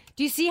 Okay.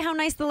 Do you see how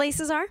nice the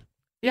laces are?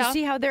 Yeah. You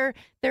see how they're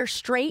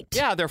straight?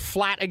 Yeah, they're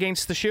flat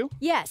against the shoe.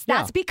 Yes,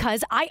 that's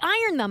because I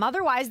ironed them.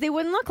 Otherwise, they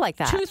wouldn't look like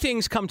that. Two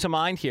things come to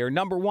mind here.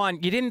 Number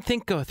one, you didn't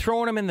think of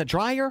throwing them in the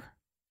dryer?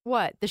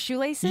 What, the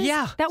shoelaces?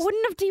 Yeah. That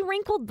wouldn't have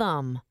de-wrinkled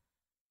them.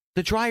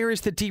 The dryer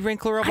is the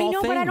de-wrinkler of all I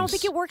know, things. but I don't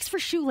think it works for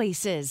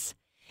shoelaces.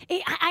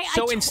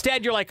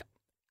 Instead, you're like,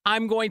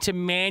 I'm going to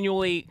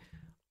manually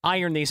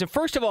iron these. And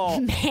first of all,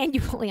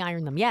 manually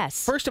iron them,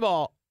 yes.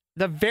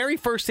 the very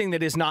first thing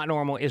that is not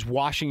normal is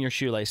washing your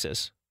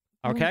shoelaces.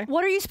 Okay?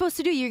 What are you supposed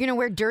to do? You're going to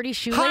wear dirty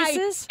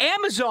shoelaces? Hi,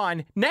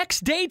 Amazon,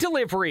 next day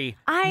delivery.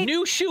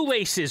 New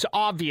shoelaces,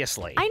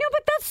 obviously. I know,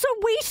 but that's so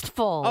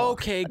wasteful.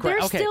 Okay, great.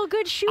 They're Okay. still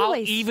good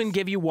shoelaces. I'll even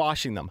give you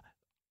washing them.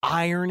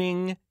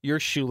 Ironing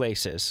your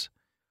shoelaces.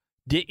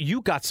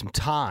 You got some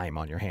time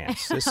on your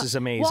hands. This is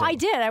amazing. Well, I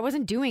did. I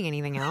wasn't doing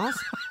anything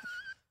else.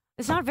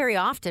 It's not very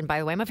often, by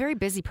the way. I'm a very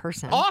busy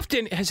person.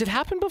 Often? Has it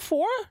happened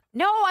before?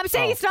 No, I'm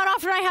saying it's not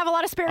often I have a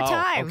lot of spare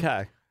time.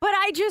 Okay. But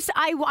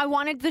I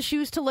wanted the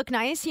shoes to look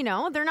nice,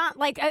 They're not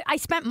like, I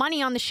spent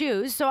money on the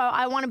shoes, so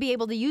I want to be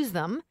able to use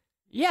them.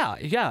 Yeah.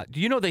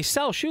 You know they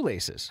sell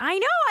shoelaces. I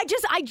know.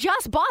 I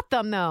just bought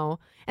them, though.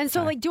 And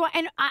so,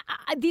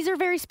 these are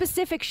very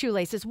specific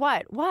shoelaces.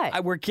 What?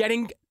 We're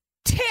getting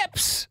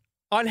tips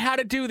on how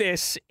to do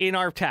this in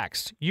our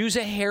text. Use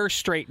a hair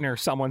straightener,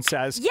 someone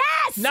says.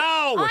 Yes! No!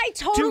 I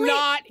totally... Do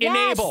not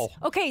enable.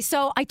 Okay,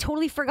 so I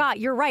totally forgot.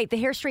 You're right. The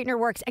hair straightener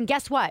works. And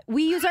guess what?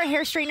 We use our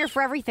hair straightener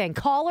for everything.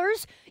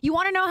 Collars. You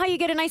want to know how you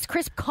get a nice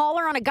crisp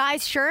collar on a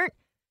guy's shirt?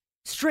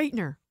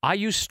 Straightener. I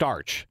use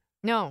starch.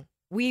 No,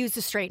 we use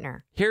the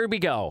straightener. Here we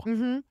go.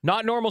 Mm-hmm.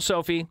 Not normal,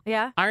 Sophie.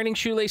 Yeah? Ironing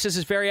shoelaces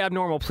is very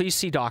abnormal. Please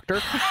see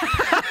doctor.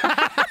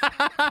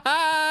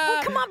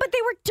 Well, come on, but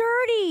they were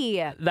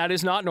dirty. That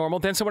is not normal.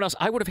 Then someone else,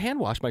 I would have hand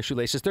washed my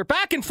shoelaces. They're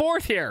back and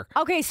forth here.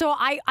 Okay, so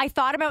I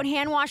thought about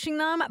hand washing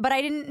them, but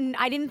I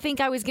didn't think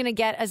I was going to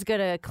get as good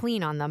a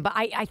clean on them. But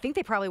I think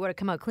they probably would have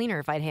come out cleaner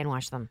if I'd hand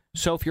washed them.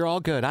 So if you're all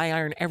good, I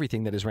iron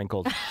everything that is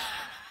wrinkled.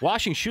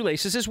 Washing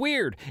shoelaces is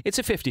weird. It's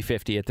a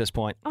 50-50 at this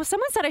point. Oh,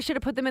 someone said I should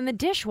have put them in the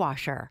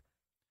dishwasher.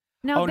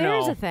 No,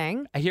 there's a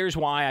thing. Here's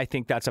why I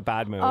think that's a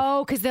bad move.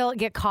 Oh, because they'll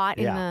get caught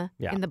in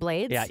the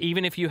blades? Yeah,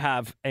 even if you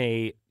have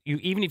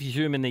even if you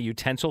threw them in the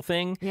utensil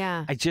thing,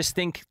 I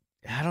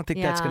don't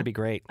think that's going to be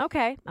great.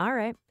 Okay, all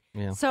right.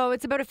 Yeah. So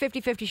it's about a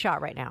 50-50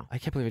 shot right now. I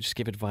can't believe I just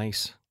gave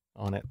advice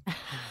on it.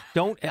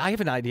 I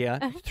have an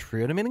idea.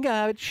 Throw them in the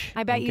garbage.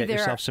 I bet and you get there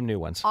yourself some new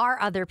ones. Are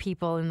other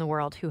people in the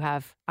world who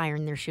have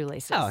ironed their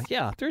shoelaces. Oh,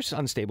 yeah. There's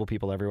unstable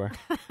people everywhere.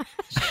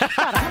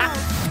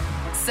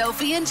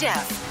 Sophie and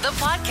Jeff, the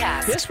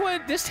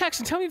podcast. This text,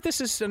 and tell me if this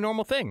is a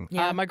normal thing.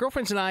 Yeah. My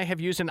girlfriends and I have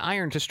used an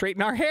iron to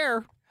straighten our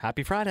hair.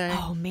 Happy Friday.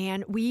 Oh,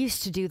 man. We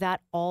used to do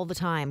that all the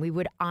time. We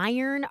would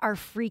iron our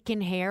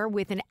freaking hair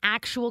with an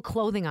actual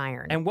clothing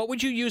iron. And what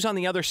would you use on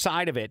the other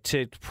side of it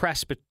to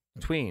press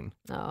between?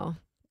 Oh,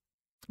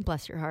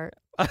 bless your heart.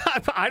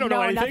 I don't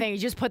know anything. Nothing. You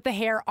just put the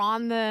hair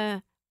on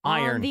the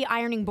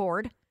ironing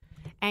board.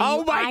 And oh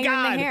you my iron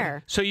God! The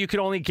hair. So you could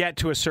only get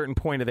to a certain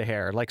point of the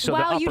hair, the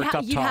upper you'd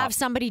top. You'd have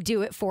somebody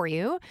do it for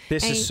you.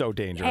 This is so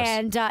dangerous,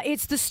 and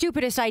it's the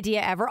stupidest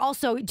idea ever.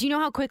 Also, do you know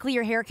how quickly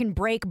your hair can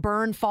break,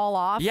 burn, fall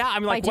off? Yeah,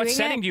 I'm like, what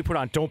setting do you put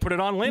on? Don't put it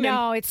on linen.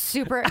 No, it's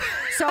super.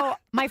 So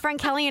my friend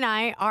Kelly and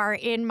I are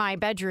in my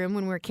bedroom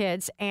when we're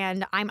kids,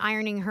 and I'm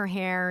ironing her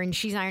hair, and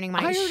she's ironing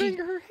my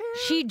hair.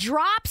 She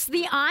drops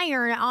the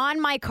iron on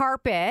my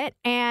carpet,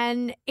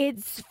 and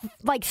it's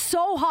like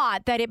so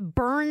hot that it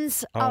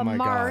burns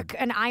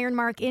an iron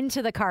mark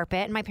into the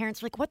carpet. And my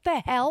parents are like, what the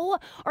hell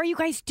are you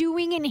guys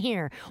doing in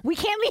here? We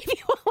can't leave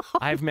you alone.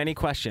 I have many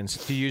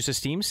questions. Do you use a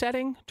steam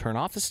setting? Turn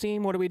off the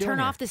steam? What are we doing?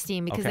 Turn off the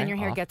steam because then your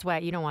hair gets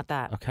wet. You don't want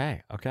that.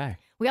 Okay.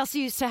 We also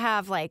used to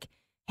have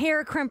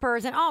hair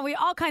crimpers and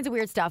all kinds of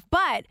weird stuff.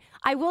 But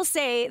I will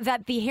say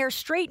that the hair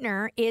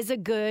straightener is a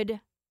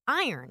good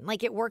iron.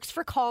 It works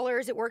for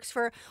collars. It works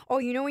for,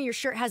 when your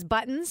shirt has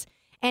buttons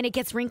and it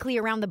gets wrinkly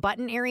around the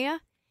button area.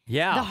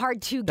 Yeah. The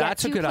hard to get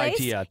That's to a good place.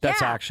 idea.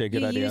 That's actually a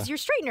good idea. You use your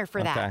straightener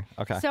for that.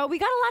 Okay. So we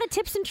got a lot of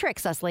tips and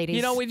tricks, us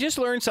ladies. We just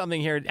learned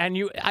something here. And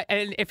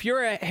and if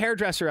you're a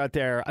hairdresser out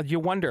there, you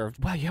wonder,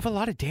 wow, you have a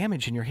lot of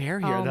damage in your hair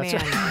here. Oh,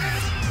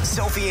 man.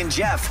 Sophie and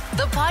Jeff,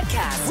 the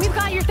podcast. We've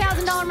got your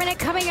 $1,000 minute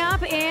coming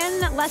up in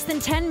less than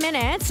 10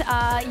 minutes.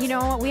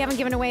 We haven't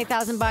given away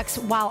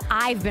 $1,000 while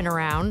I've been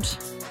around.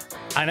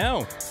 I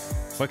know.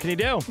 What can you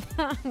do?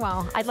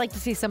 Well, I'd like to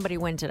see somebody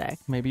win today.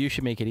 Maybe you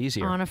should make it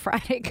easier. On a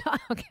Friday.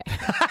 Okay.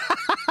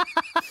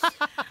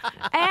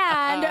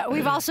 And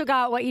we've also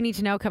got what you need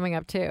to know coming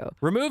up, too.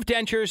 Remove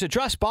dentures,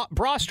 adjust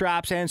bra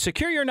straps, and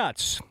secure your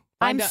nuts.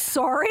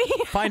 Sorry?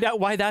 Find out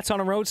why that's on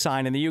a road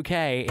sign in the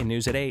UK in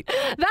News at 8.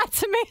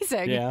 That's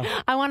amazing.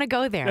 Yeah. I want to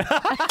go there.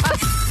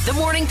 The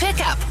Morning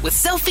Pickup with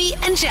Sophie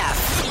and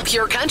Jeff.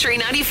 Pure Country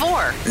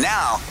 94.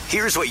 Now,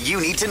 here's what you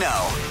need to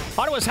know.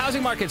 Ottawa's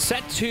housing market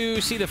set to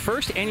see the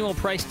first annual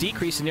price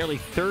decrease in nearly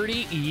 30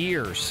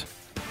 years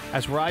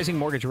as rising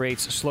mortgage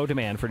rates slow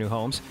demand for new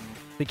homes.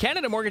 The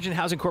Canada Mortgage and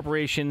Housing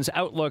Corporation's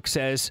outlook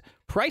says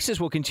prices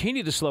will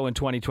continue to slow in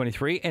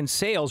 2023 and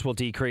sales will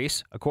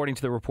decrease. According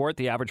to the report,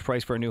 the average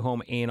price for a new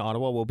home in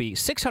Ottawa will be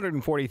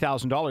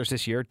 $640,000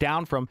 this year,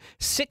 down from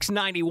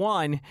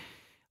 $691,000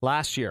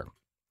 last year.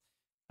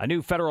 A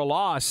new federal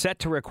law is set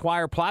to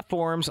require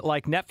platforms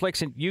like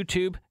Netflix and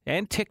YouTube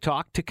and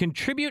TikTok to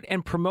contribute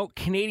and promote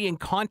Canadian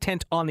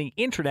content on the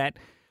internet.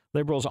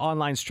 Liberals'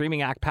 Online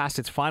Streaming Act passed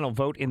its final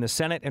vote in the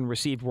Senate and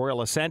received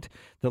royal assent.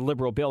 The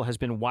Liberal bill has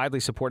been widely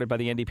supported by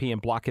the NDP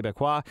and Bloc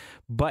Québécois,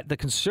 but the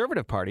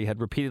Conservative Party had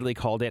repeatedly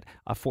called it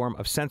a form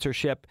of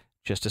censorship.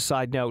 Just a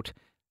side note,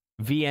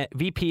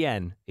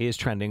 VPN is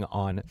trending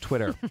on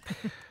Twitter.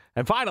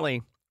 And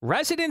finally,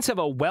 residents of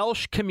a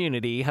Welsh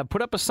community have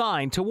put up a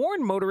sign to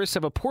warn motorists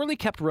of a poorly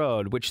kept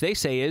road, which they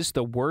say is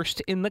the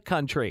worst in the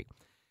country.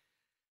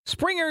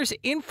 Springer's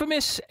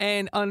infamous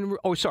and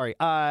lost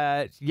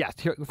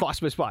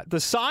my spot.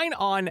 The sign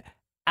on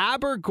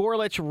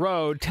Abergorlich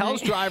Road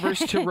tells drivers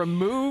to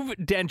remove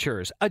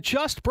dentures,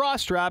 adjust bra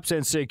straps,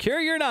 and secure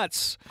your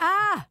nuts.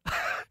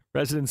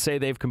 Residents say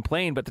they've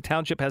complained, but the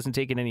township hasn't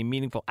taken any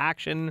meaningful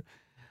action.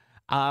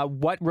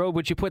 What road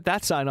would you put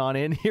that sign on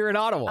in here in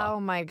Ottawa?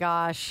 Oh, my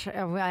gosh.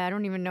 I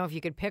don't even know if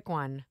you could pick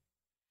one.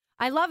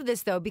 I love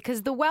this, though,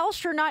 because the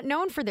Welsh are not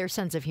known for their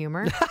sense of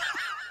humor.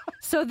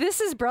 So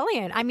this is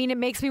brilliant. I mean, it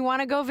makes me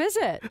want to go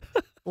visit.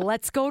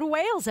 Let's go to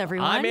Wales,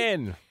 everyone. I'm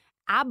in.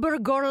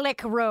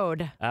 Abergorlick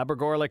Road.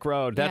 Abergorlick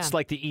Road. That's Yeah.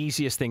 like the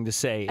easiest thing to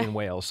say in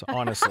Wales,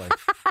 honestly.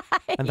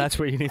 And that's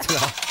what you need to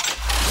know.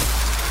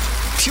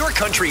 Pure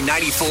Country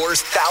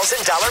 94's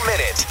 $1,000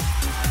 Minute.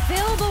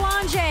 Phil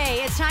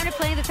Belanger, it's time to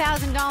play the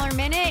 $1,000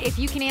 Minute. If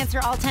you can answer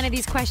all 10 of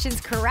these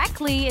questions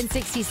correctly in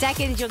 60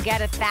 seconds, you'll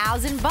get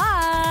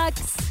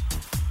 $1,000.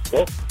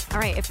 Well, All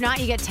right, if not,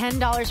 you get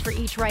 $10 for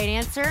each right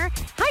answer.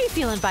 How are you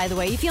feeling, by the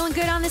way? You feeling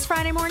good on this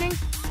Friday morning?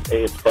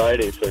 hey, it's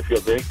Friday, so I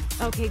feel great.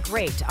 Okay,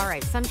 great. All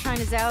right,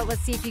 sunshine is out.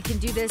 Let's see if you can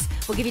do this.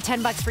 We'll give you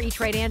 $10 for each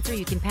right answer.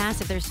 You can pass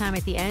if there's time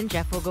at the end.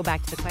 Jeff will go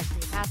back to the question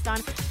you passed on.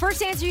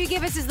 First answer you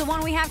give us is the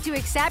one we have to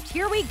accept.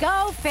 Here we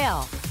go,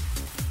 Phil.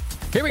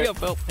 Here we go,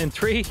 Phil. In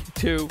 3,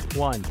 2,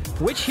 1.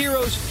 Which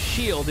hero's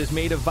shield is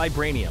made of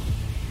vibranium?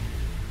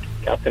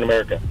 Captain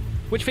America,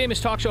 Which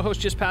famous talk show host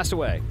just passed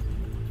away?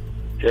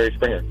 Jerry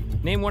Springer,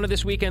 Name one of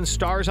this weekend's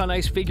stars on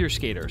ice figure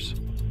skaters.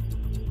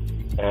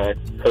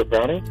 Kurt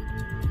Browning,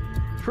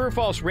 True or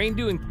false,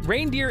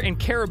 reindeer and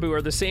caribou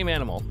are the same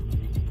animal?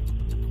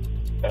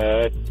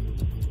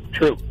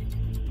 true.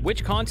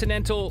 Which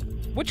continental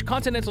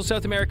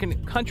South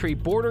American country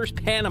borders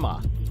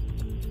Panama?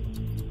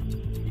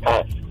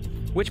 Pass.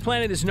 Which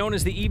planet is known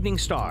as the evening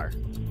star?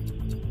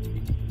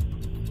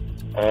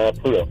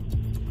 Pluto,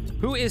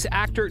 Who is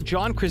actor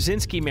John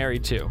Krasinski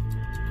married to?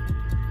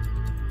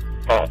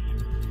 pass.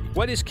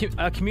 What is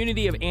a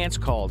community of ants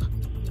called?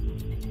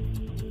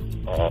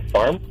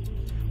 Farm,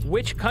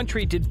 Which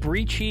country did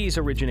brie cheese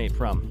originate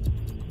from?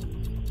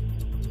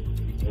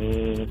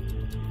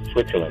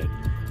 Switzerland,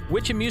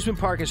 Which amusement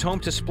park is home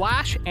to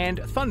Splash and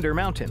Thunder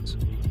Mountains?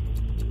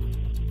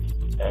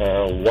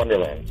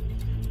 Wonderland,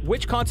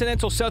 Which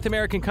continental South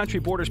American country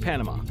borders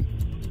Panama?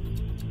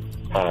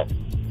 pass.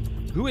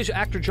 Who is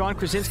actor John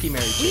Krasinski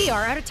married to? We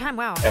are out of time.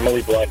 Wow.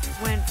 Emily Blunt,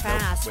 Went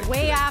fast. wait, Way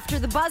wait. after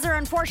the buzzer,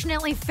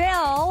 unfortunately.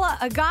 Phil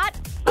got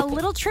a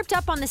little tripped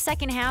up on the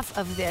second half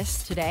of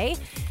this today.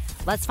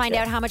 Let's find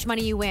out how much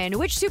money you win.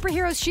 Which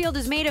superhero's shield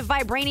is made of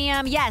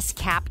vibranium? Yes,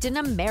 Captain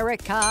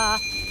America.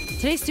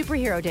 Today's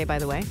Superhero Day, by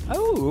the way.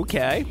 Oh,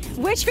 okay.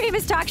 Which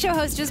famous talk show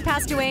host just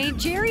passed away?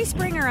 Jerry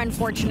Springer,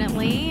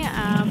 unfortunately,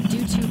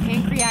 due to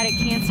pancreatic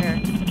cancer.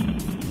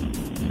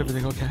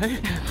 Everything okay?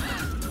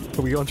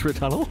 Are we going through a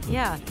tunnel?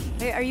 Yeah.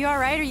 Hey, are you all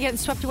right? Are you getting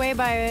swept away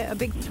by a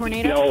big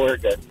tornado? no, we're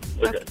good.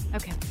 We're good.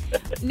 Okay.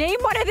 Name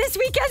one of this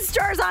weekend's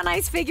stars on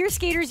ice figure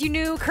skaters you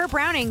knew. Kurt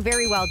Browning,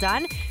 very well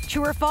done.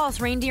 True or false,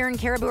 reindeer and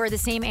caribou are the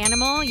same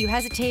animal? You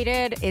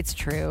hesitated. It's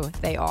true.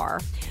 They are.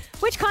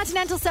 Which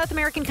continental South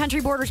American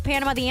country borders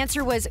Panama? The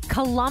answer was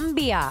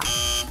Colombia.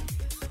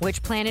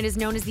 Which planet is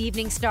known as the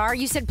evening star?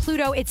 You said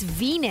Pluto. It's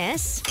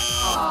Venus.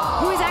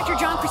 Who is actor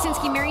John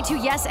Krasinski married to?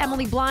 Yes,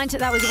 Emily Blunt.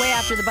 That was way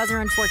after the buzzer,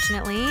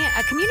 unfortunately.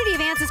 A community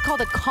of ants is called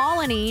a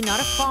colony,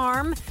 not a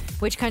farm.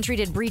 Which country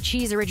did brie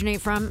cheese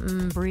originate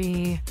from?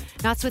 Brie.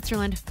 Not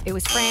Switzerland. It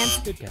was France.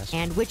 Good guess.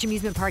 And which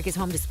amusement park is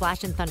home to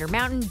Splash and Thunder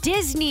Mountain?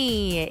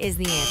 Disney is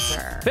the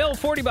answer. Phil,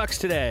 $40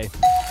 today.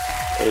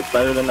 It's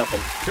better than nothing.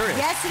 Sure is.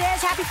 Yes, it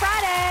is. Happy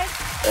Friday.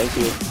 Thank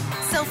you.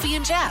 Sophie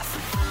and Jeff,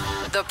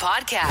 the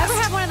podcast. Ever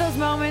have one of those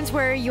moments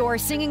where you're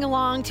singing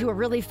along to a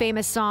really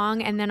famous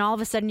song and then all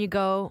of a sudden you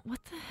go, what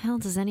the hell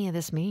does any of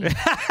this mean?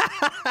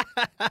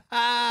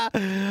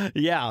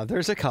 Yeah,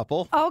 there's a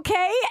couple.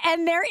 Okay,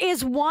 and there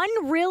is one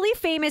really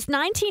famous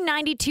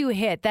 1992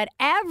 hit that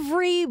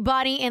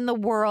everybody in the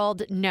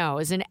world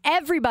knows, and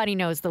everybody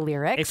knows the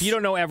lyrics. If you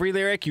don't know every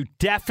lyric, you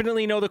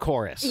definitely know the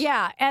chorus.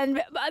 Yeah,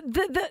 and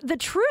the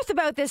truth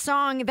about this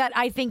song that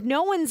I think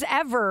no one's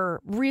ever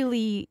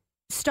really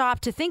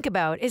stopped to think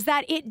about is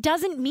that it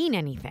doesn't mean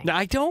anything.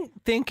 I don't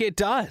think it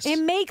does. It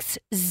makes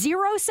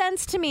zero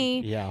sense to me.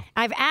 Yeah.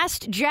 I've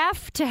asked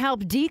Jeff to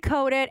help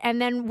decode it, and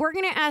then we're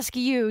going to ask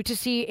you to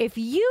see if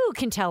you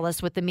can tell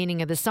us what the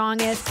meaning of the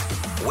song is.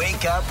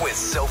 Wake up with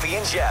Sophie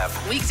and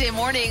Jeff. Weekday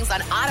mornings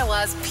on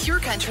Ottawa's Pure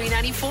Country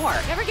 94.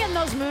 Ever get in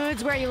those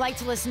moods where you like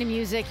to listen to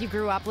music you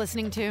grew up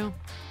listening to?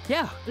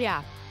 Yeah,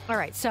 Yeah. All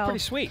right, so pretty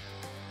sweet.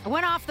 I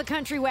went off the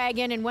country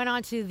wagon and went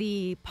onto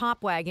the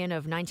pop wagon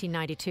of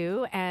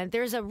 1992, and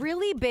there's a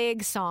really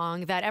big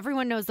song that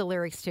everyone knows the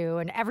lyrics to,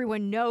 and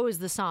everyone knows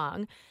the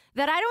song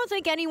that I don't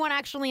think anyone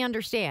actually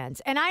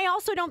understands. And I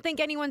also don't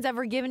think anyone's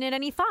ever given it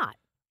any thought.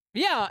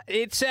 Yeah,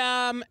 it's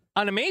an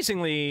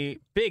amazingly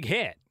big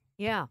hit,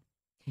 Yeah.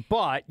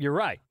 but you're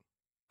right.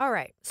 All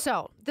right,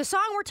 so the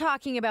song we're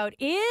talking about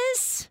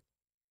is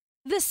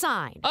The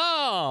Sign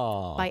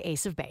Oh. by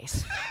Ace of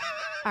Base.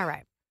 All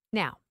right,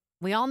 now,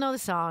 we all know the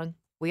song.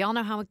 We all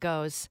know how it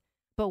goes,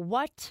 but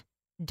what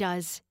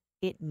does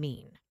it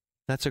mean?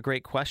 That's a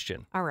great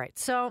question. All right.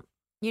 So,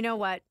 you know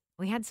what?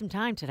 We had some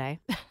time today.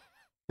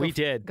 We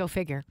did. Go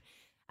figure.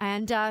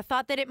 And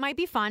thought that it might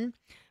be fun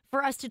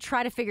for us to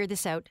try to figure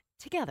this out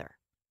together,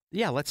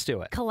 Yeah, let's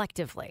do it.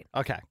 collectively.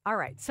 Okay. All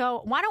right.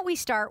 So, why don't we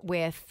start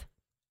with,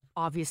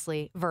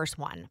 obviously, verse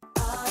 1.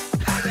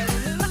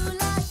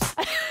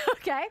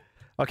 Okay.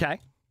 Okay.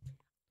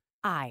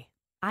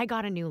 I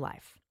got a new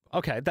life.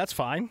 Okay, that's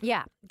fine.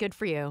 Yeah. Good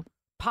for you.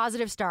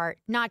 positive start.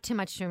 Not too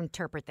much to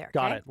interpret there.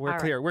 Got okay? it. We're All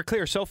clear. right. We're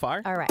clear so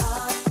far. All right.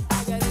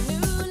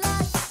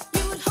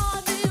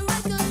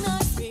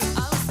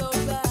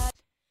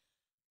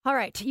 All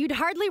right. You'd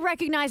hardly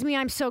recognize me.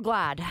 I'm so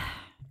glad.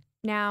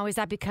 Now, is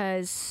that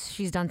because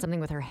she's done something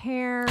with her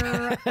hair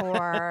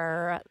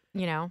or,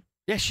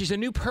 Yeah, she's a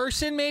new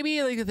person,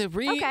 maybe? Like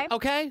Okay.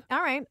 Okay.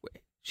 All right.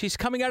 She's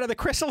coming out of the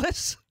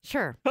chrysalis?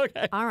 Sure.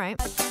 Okay. All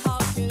right.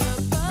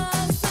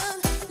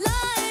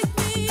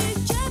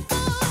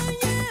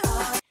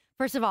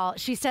 First of all,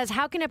 she says,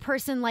 how can a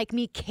person like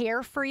me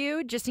care for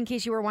you? Just in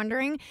case you were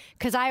wondering.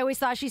 Because I always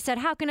thought she said,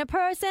 how can a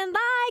person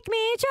like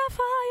me care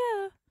for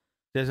you?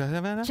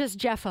 Just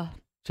Jeffa.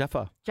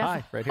 Jeffa. Jeffa.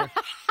 Hi, right here.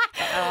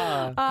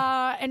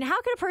 And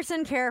how could a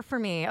person care for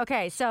me?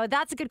 Okay, so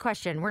that's a good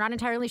question. We're not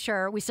entirely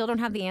sure. We still don't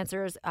have the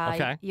answers.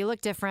 Okay. You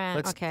look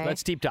different. Okay.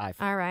 Let's deep dive.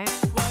 All right.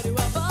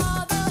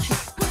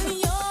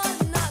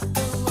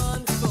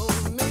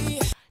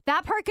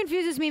 That part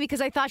confuses me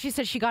because I thought she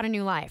said she got a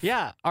new life.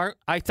 Yeah.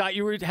 I thought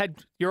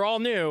you're all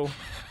new,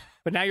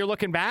 but now you're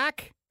looking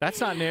back?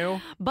 That's not new.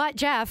 But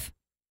Jeff.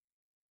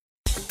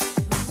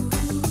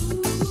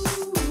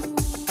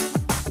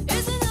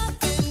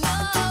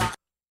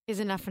 Is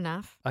enough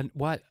enough?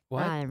 What?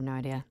 I have no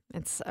idea.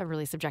 It's a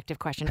really subjective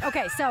question.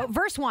 Okay, so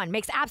verse 1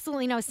 makes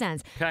absolutely no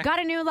sense. Okay. Got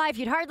a new life.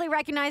 You'd hardly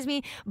recognize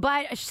me,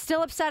 but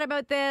still upset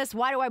about this.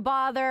 Why do I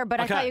bother?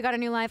 But Okay. I thought you got a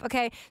new life.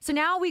 Okay, so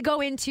now we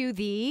go into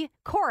the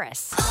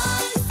chorus.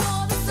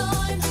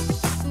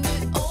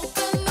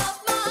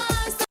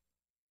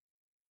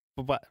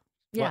 What?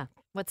 Yeah.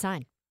 What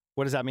sign?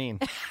 What does that mean?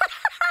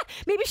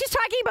 Maybe she's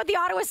talking about the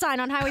Ottawa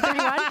sign on Highway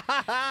 31.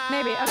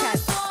 Maybe. Okay.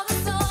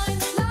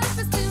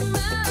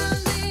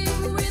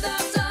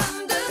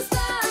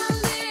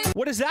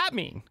 What does that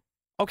mean?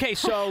 Okay,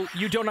 so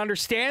you don't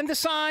understand the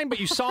sign, but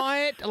you saw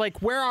it. Like,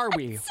 where are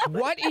we?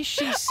 What is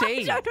she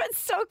saying? It's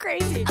so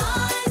crazy.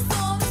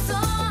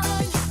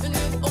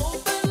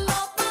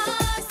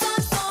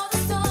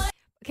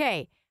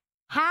 Okay.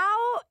 How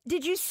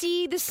did you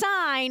see the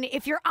sign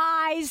if your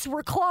eyes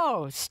were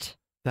closed?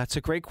 That's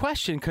a great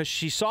question because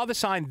she saw the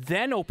sign,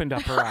 then opened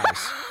up her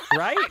eyes,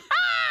 right?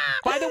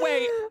 By the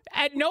way,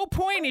 at no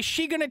point is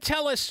she going to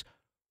tell us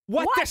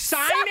what the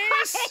sign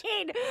is.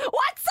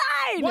 What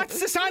sign? What's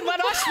the sign?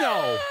 Let us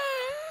know.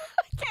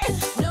 Okay.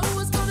 No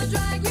one's gonna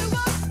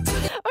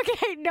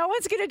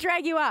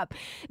drag you up.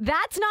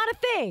 That's not a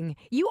thing.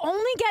 You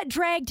only get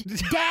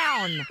dragged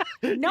down.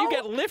 No, You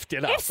get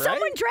lifted up, if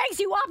someone drags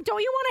you up, don't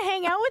you want to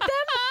hang out with them?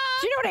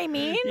 Do you know what I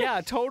mean?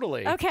 Yeah,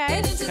 totally.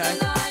 Okay.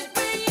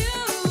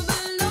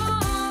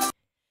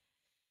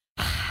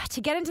 To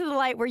get into the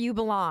light where you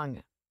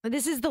belong.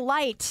 This is the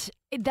light.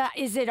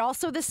 Is it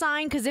also the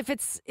sign? Because if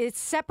it's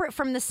separate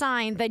from the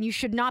sign, then you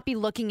should not be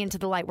looking into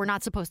the light. We're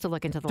not supposed to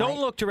look into the light. Don't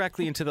look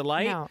directly into the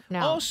light. No.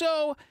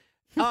 Also,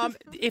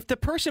 if the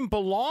person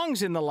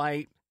belongs in the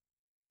light,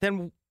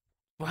 then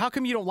how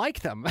come you don't like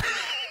them?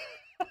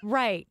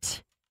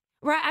 Right.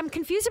 I'm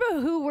confused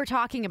about who we're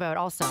talking about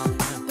also. But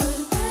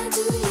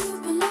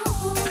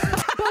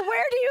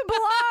where do you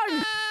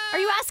belong? Are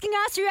you asking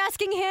us? Are you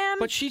asking him?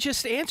 But she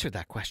just answered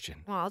that question.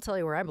 Well, I'll tell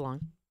you where I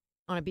belong.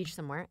 On a beach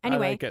somewhere.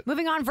 Anyway, like it.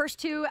 Moving on, verse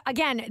 2.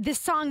 Again, this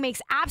song makes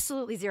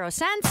absolutely zero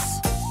sense.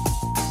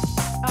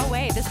 Oh,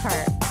 wait, this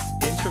part.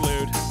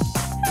 Interlude.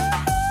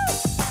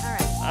 All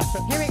right,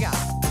 here we go.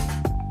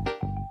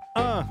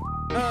 Oh,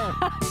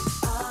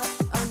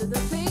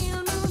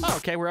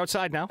 okay, we're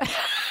outside now.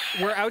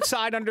 We're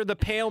outside under the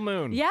pale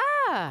moon. Yeah.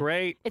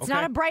 Great. It's Okay.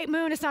 not a bright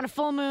moon. It's not a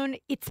full moon.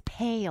 It's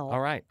pale. All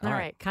right. All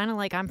right. Kind of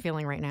like I'm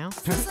feeling right now.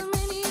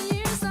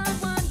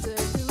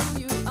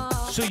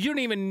 So you don't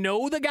even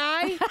know the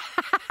guy?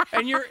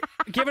 And you're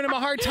giving him a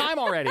hard time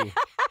already.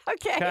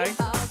 Okay.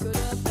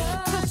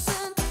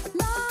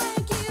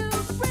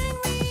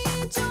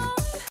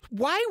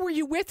 Why were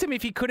you with him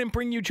if he couldn't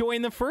bring you joy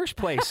in the first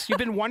place? You've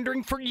been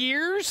wondering for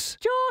years?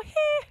 Joy.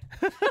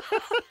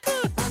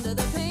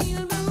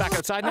 Back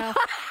outside now?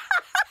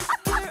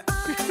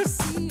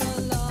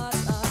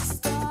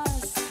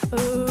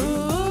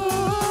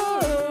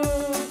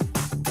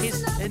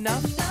 Is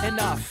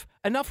enough?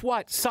 Enough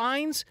what?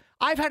 Signs?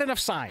 I've had enough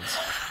signs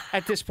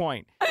at this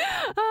point.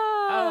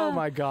 Oh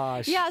my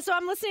gosh. Yeah, so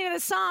I'm listening to the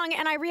song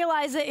and I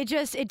realize that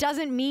it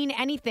doesn't mean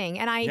anything.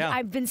 And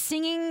I've been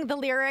singing the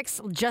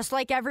lyrics just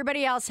like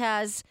everybody else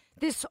has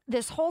this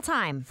whole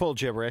time. Full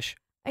gibberish.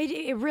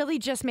 It really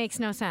just makes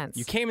no sense.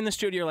 You came in the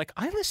studio, you're like,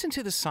 I listened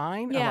to the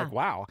sign. Yeah. I'm like,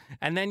 wow.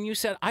 And then you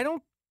said, I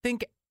don't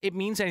think it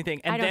means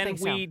anything. And I don't then think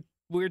so.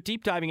 we're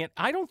deep diving it.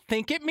 I don't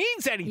think it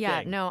means anything.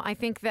 Yeah, no, I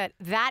think that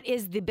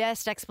is the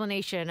best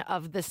explanation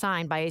of the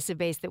sign by Ace of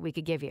Base that we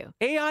could give you.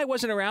 AI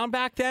wasn't around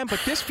back then, but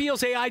this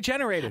feels AI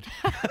generated.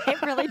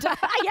 It really does.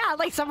 Yeah,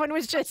 like someone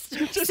was just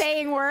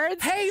saying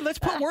words. Hey, let's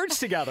put words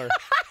together.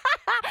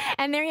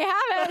 And there you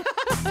have it.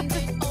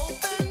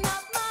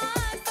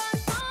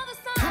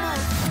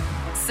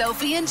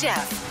 Sophie and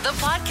Jeff, the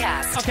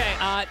podcast. Okay,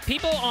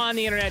 people on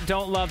the internet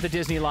don't love the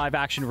Disney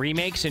live-action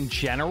remakes in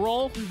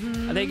general.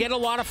 They get a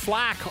lot of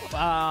flack,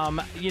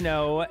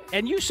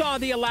 and you saw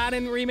the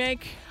Aladdin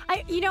remake?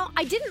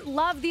 I didn't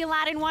love the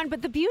Aladdin one,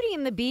 but the Beauty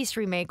and the Beast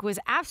remake was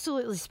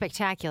absolutely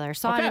spectacular.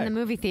 Saw it in the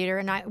movie theater,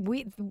 and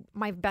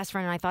my best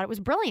friend and I thought it was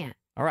brilliant.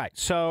 All right,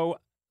 so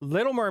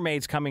Little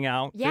Mermaid's coming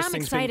out. Yeah, I'm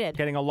excited. Been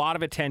getting a lot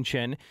of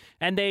attention,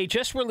 and they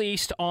just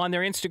released on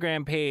their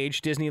Instagram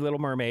page, Disney Little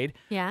Mermaid,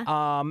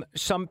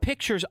 some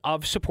pictures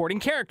of supporting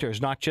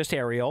characters, not just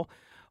Ariel,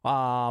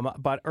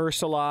 but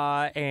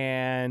Ursula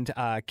and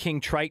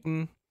King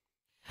Triton,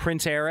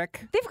 Prince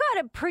Eric. They've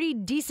got a pretty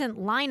decent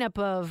lineup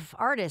of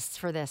artists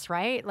for this,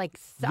 right? Like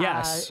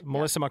yes,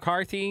 Melissa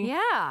McCarthy.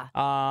 Yeah.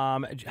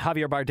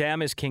 Javier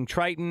Bardem is King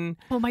Triton.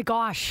 Oh my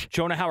gosh.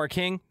 Jonah Howard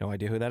King. No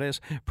idea who that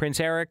is. Prince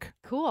Eric.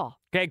 Cool.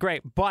 Okay,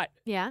 great. But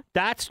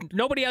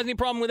nobody has any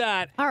problem with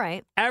that. All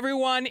right.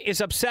 Everyone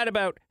is upset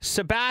about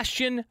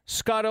Sebastian,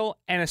 Scuttle,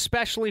 and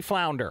especially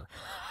Flounder.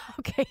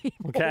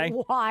 Okay.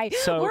 Why?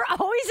 So, we're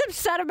always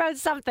upset about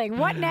something.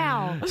 What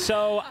now?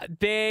 So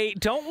they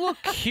don't look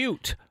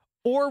cute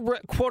or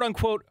quote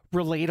unquote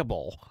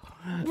relatable.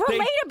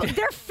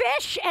 They're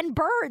fish and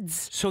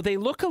birds. So they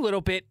look a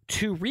little bit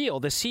too real.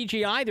 The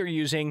CGI they're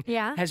using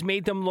has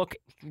made them look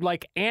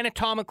like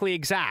anatomically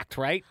exact,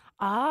 right?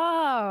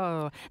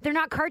 Oh, they're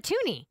not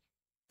cartoony.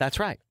 That's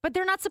right. But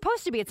they're not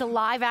supposed to be. It's a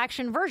live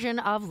action version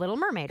of Little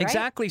Mermaid, right?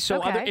 Exactly.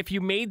 So if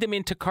you made them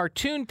into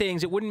cartoon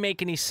things, it wouldn't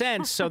make any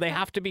sense. So they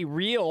have to be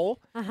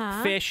real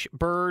fish,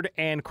 bird,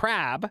 and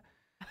crab.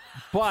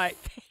 But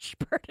fish,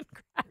 bird, and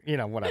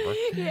crab. Whatever.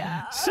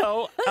 Yeah.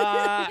 So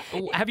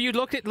have you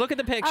look at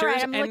the pictures? All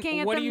right, I'm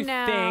looking at what them do you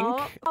now.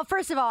 think? Well,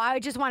 first of all, I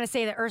just want to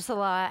say that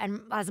Ursula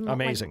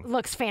amazing.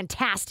 Looks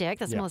fantastic.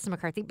 That's Melissa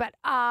McCarthy. But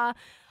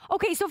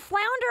okay, so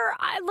Flounder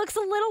looks a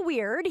little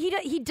weird. He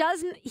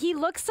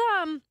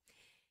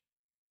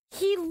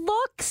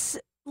looks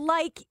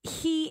like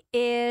he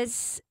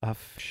is a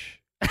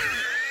fish.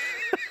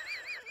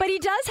 But he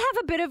does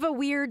have a bit of a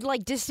weird,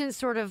 like, distant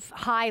sort of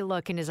high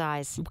look in his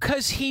eyes.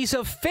 Because he's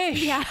a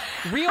fish. Yeah.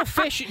 Real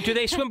fish. Do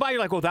they swim by? You're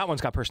like, well, that one's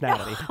got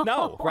personality.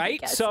 No,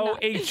 right? So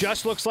not. It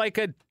just looks like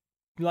a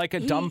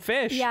dumb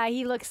fish. Yeah,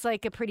 he looks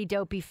like a pretty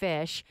dopey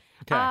fish.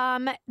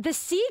 Okay. The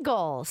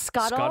seagull,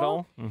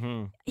 Scuttle.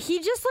 Mm-hmm.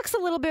 He just looks a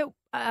little bit.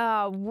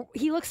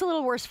 He looks a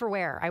little worse for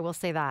wear. I will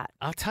say that.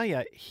 I'll tell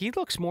you, he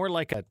looks more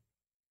like a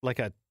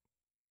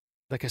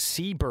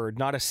seabird,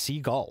 not a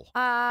seagull.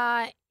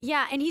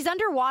 Yeah, and he's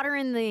underwater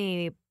in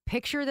the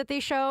picture that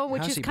they show,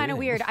 which is kind of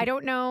weird. I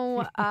don't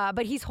know,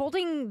 but he's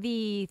holding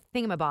the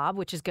thingamabob,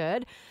 which is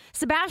good.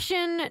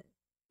 Sebastian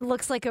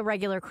looks like a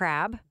regular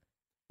crab.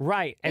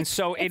 Right, and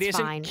so it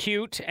isn't fine.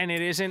 cute, and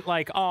it isn't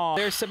like, oh,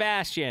 there's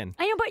Sebastian.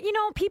 I know, but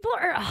people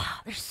are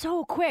they're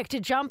so quick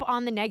to jump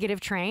on the negative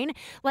train.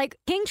 Like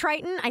King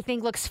Triton, I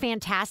think looks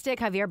fantastic.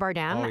 Javier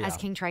Bardem as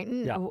King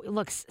Triton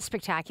looks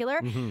spectacular.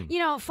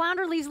 Mm-hmm.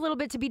 Flounder leaves a little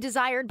bit to be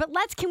desired, but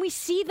can we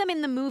see them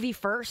in the movie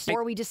first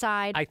before we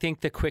decide? I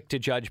think the quick to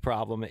judge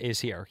problem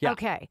is here. Yeah.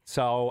 Okay.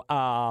 So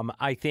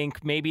I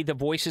think maybe the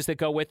voices that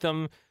go with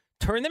them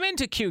turn them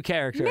into cute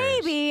characters.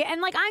 Maybe.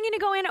 And I'm going to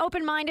go in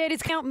open-minded.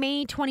 It's out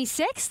May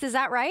 26th. Is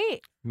that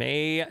right?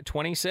 May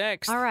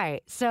 26th. All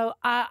right. So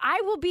I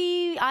will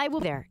be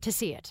there to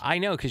see it. I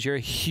know, because you're a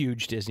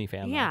huge Disney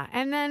fan. Yeah.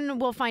 And then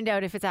we'll find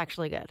out if it's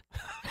actually good.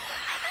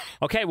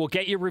 Okay, we'll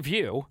get your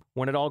review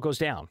when it all goes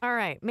down. All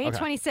right. May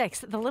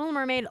 26th, The Little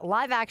Mermaid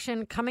live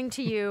action coming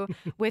to you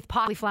with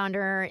Polly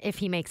Flounder if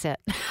he makes it.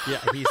 Yeah,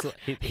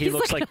 he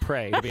looks like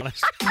prey, to be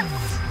honest.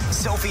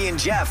 Sophie and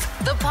Jeff.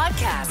 The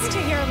podcast. Did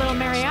you hear a little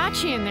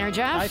mariachi in there,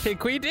 Jeff? I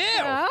think we do.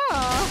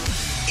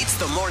 Oh. It's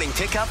the morning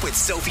pickup with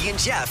Sophie and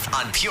Jeff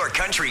on Pure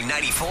Country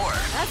 94.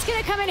 That's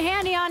going to come in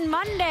handy on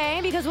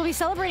Monday because we'll be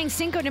celebrating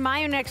Cinco de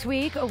Mayo next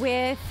week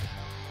with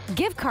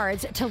gift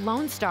cards to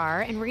Lone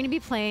Star, and we're going to be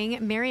playing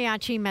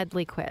Mariachi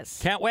Medley Quiz.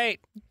 Can't wait.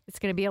 It's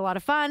going to be a lot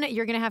of fun.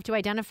 You're going to have to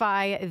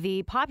identify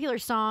the popular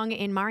song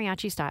in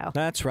mariachi style.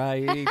 That's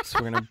right.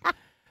 We're going to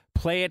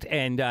play it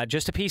and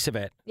just a piece of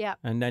it. Yeah.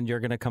 And then you're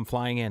going to come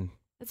flying in.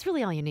 That's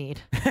really all you need.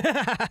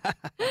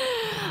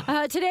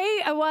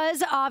 Today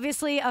was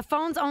obviously a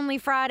phones only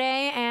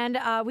Friday, and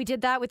we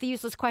did that with the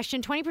useless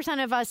question.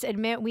 20% of us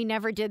admit we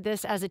never did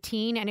this as a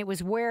teen, and it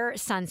was wear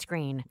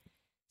sunscreen.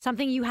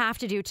 Something you have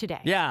to do today.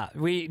 Yeah,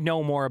 we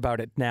know more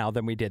about it now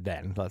than we did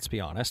then, let's be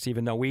honest.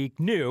 Even though we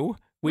knew,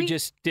 we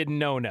just didn't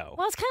know.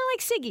 Well, it's kind of like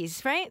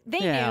Siggy's, right? They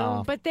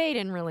knew, but they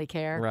didn't really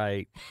care.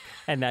 Right.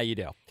 And now you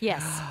do.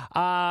 Yes.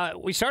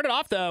 We started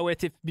off, though,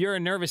 with if you're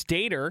a nervous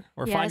dater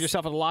or find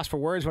yourself at a loss for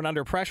words when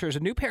under pressure, there's a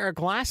new pair of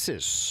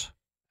glasses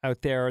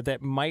out there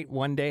that might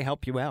one day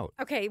help you out.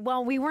 Okay,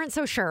 well, we weren't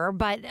so sure,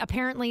 but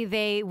apparently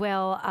they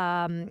will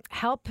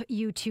help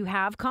you to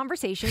have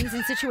conversations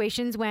in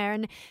situations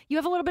when you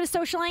have a little bit of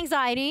social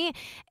anxiety.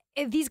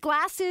 These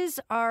glasses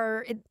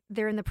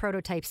they're in the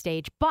prototype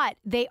stage, but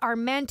they are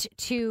meant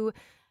to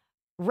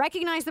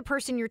recognize the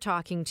person you're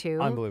talking to.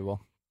 Unbelievable.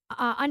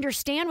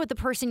 Understand what the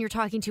person you're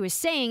talking to is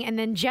saying, and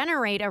then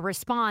generate a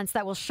response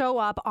that will show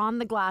up on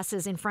the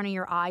glasses in front of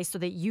your eyes so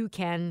that you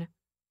can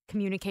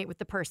communicate with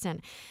the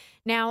person.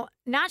 Now,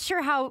 not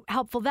sure how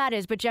helpful that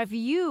is, but Jeff,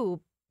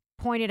 you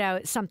pointed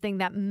out something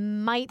that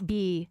might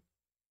be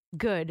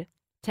good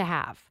to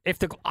have.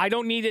 I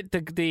don't need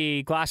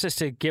the glasses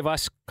to give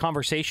us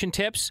conversation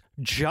tips.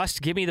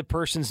 Just give me the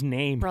person's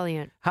name.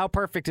 Brilliant. How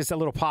perfect is that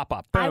little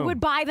pop-up? I Boom. would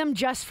buy them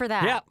just for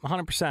that. Yeah,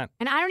 100%.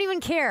 And I don't even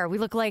care. We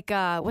look like,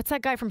 what's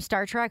that guy from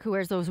Star Trek who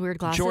wears those weird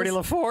glasses? Geordie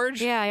LaForge?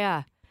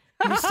 Yeah.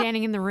 You're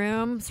standing in the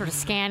room, sort of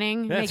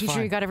scanning, making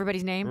sure you got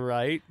everybody's name.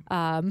 Right.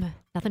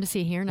 Nothing to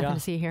see here. Nothing to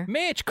see here.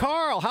 Mitch,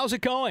 Carl, how's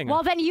it going?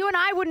 Well, then you and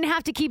I wouldn't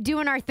have to keep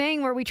doing our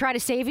thing where we try to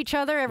save each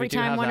other every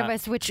time one of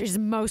us, which is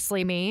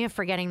mostly me,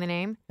 forgetting the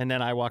name. And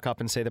then I walk up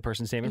and say the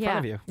person's name in front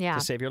of you to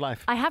save your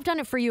life. I have done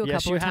it for you a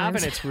couple of times. Yes, you have,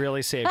 and it's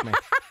really saved me.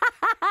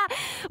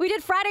 We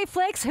did Friday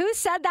Flicks. Who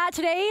said that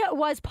today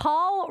was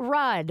Paul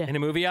Rudd. In a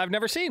movie I've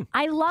never seen.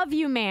 I love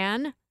you,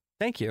 man.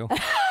 Thank you.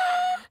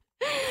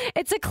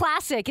 It's a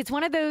classic. It's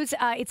one of those,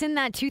 it's in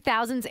that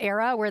 2000s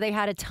era where they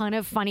had a ton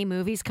of funny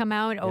movies come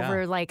out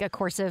over like a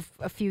course of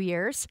a few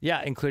years.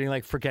 Yeah, including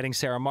like Forgetting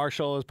Sarah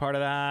Marshall as part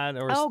of that.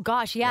 Or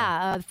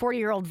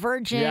 40-Year-Old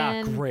Virgin.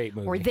 Yeah, great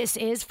movie. Or This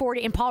Is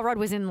 40. And Paul Rudd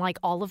was in like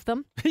all of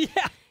them. Yeah.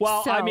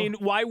 Well, I mean,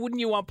 why wouldn't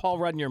you want Paul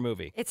Rudd in your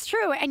movie? It's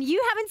true. And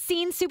you haven't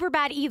seen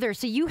Superbad either.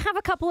 So you have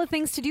a couple of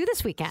things to do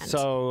this weekend.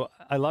 So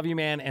I Love You,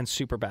 Man, and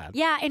Superbad.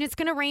 Yeah, and it's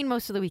going to rain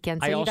most of the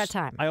weekend. So you got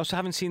time. I also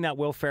haven't seen that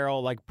Will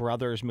Ferrell like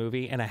brothers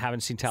movie, and I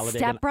haven't seen Talladega.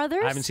 Step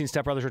Brothers? I haven't seen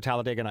Step Brothers or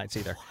Talladega Nights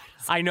either.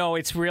 I know,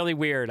 it's really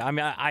weird. I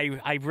mean,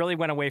 I really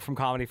went away from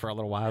comedy for a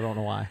little while. I don't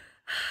know why.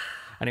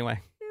 Anyway.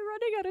 You're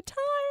running out of time.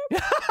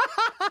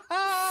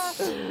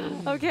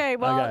 Okay,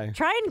 well,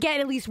 try and get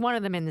at least one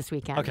of them in this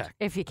weekend,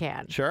 if you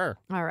can. Sure.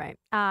 All right.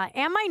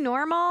 Am I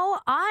normal?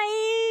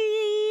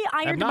 I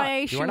ironed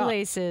my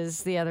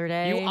shoelaces the other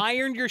day. You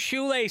ironed your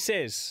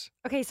shoelaces.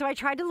 Okay, so I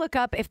tried to look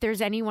up if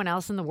there's anyone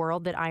else in the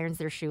world that irons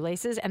their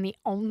shoelaces, and the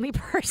only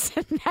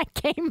person that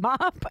came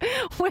up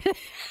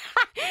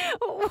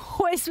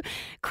was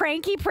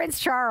cranky Prince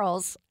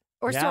Charles.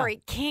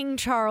 Sorry, King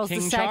Charles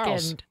II.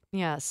 Charles.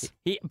 Yes.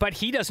 But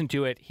he doesn't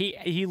do it.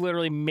 He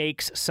literally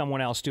makes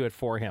someone else do it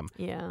for him.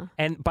 Yeah.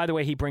 And by the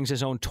way, he brings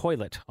his own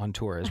toilet on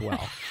tour as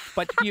well.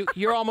 But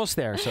you're almost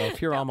there. So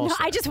if you're almost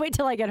there. I just wait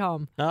till I get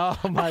home. Oh,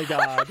 my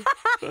God.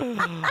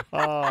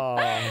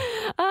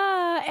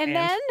 And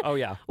then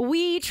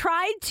we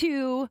tried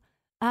to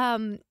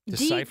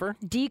decipher,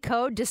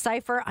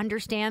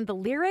 understand the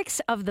lyrics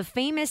of the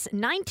famous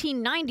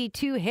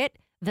 1992 hit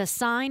The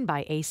Sign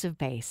by Ace of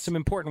Base. Some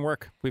important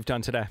work we've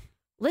done today.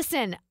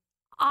 Listen,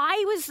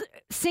 I was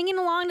singing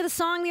along to the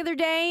song the other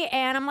day,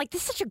 and I'm like,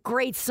 this is such a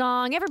great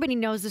song. Everybody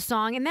knows the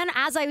song. And then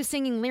as I was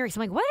singing lyrics, I'm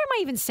like, what am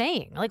I even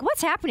saying? Like,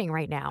 what's happening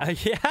right now? I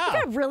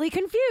got really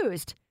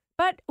confused.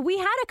 But we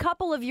had a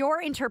couple of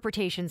your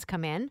interpretations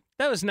come in.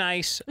 That was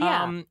nice.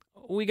 Yeah.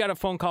 We got a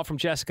phone call from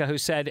Jessica who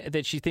said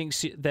that she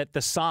thinks that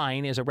the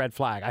sign is a red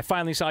flag. I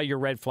finally saw your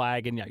red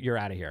flag, and you're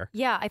out of here.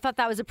 Yeah, I thought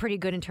that was a pretty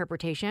good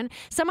interpretation.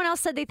 Someone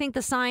else said they think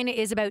the sign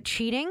is about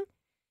cheating.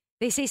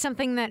 They say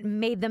something that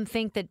made them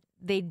think that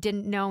they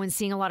didn't know, and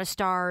seeing a lot of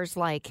stars,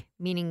 like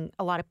meaning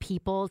a lot of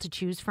people to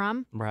choose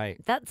from. Right.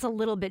 That's a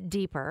little bit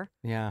deeper.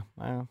 Yeah.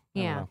 I don't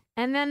know.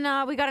 And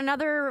then we got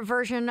another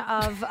version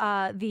of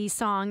the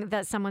song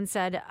that someone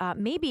said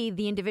maybe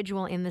the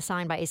individual in The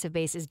Sign by Ace of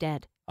Base is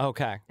dead.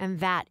 Okay. And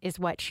that is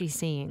what she's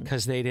seeing.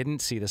 Because they didn't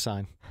see the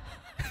sign.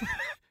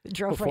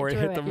 Drove before right it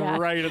hit them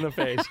right in the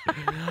face.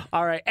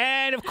 All right.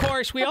 And, of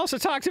course, we also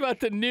talked about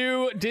the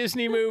new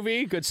Disney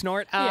movie, good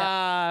snort,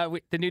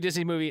 the new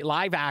Disney movie,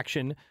 live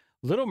action,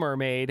 Little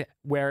Mermaid,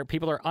 where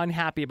people are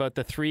unhappy about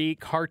the 3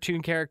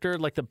 cartoon character,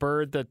 like the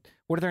bird,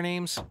 what are their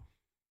names?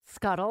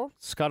 Scuttle.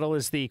 Scuttle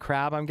is the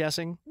crab, I'm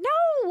guessing?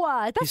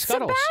 No, that's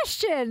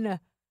Sebastian.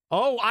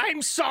 Oh,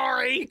 I'm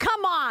sorry.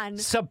 Come on.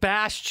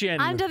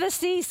 Sebastian. Under the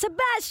Sea,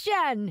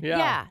 Sebastian.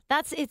 Yeah.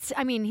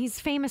 He's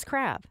famous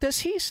crab. Does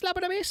he slap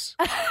at a base?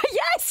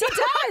 Yes, he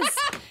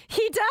does.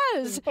 He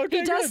does. Okay,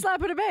 he does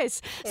slap at a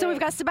base. So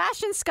we've got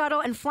Sebastian, Scuttle,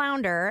 and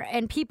Flounder.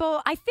 And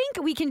people, I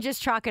think we can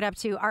just chalk it up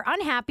to, are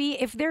unhappy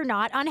if they're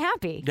not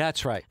unhappy.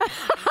 That's right.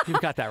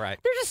 You've got that right.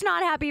 They're just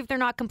not happy if they're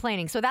not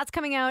complaining. So that's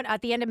coming out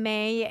at the end of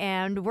May.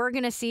 And we're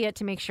going to see it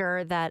to make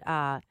sure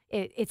that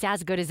it's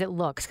as good as it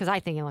looks, because I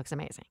think it looks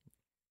amazing.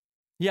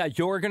 Yeah,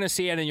 you're going to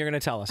see it and you're going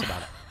to tell us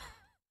about it.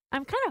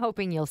 I'm kind of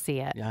hoping you'll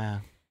see it. Yeah.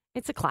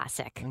 It's a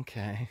classic.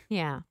 Okay.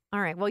 Yeah.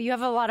 All right. Well, you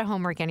have a lot of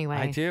homework anyway.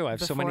 I do. I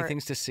have so many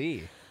things to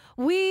see.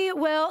 We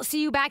will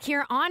see you back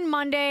here on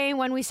Monday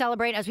when we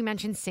celebrate, as we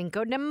mentioned,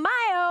 Cinco de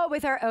Mayo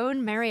with our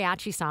own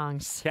mariachi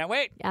songs. Can't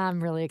wait.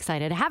 I'm really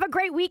excited. Have a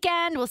great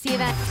weekend. We'll see you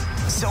then.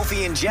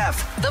 Sophie and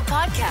Jeff, the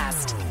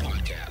podcast.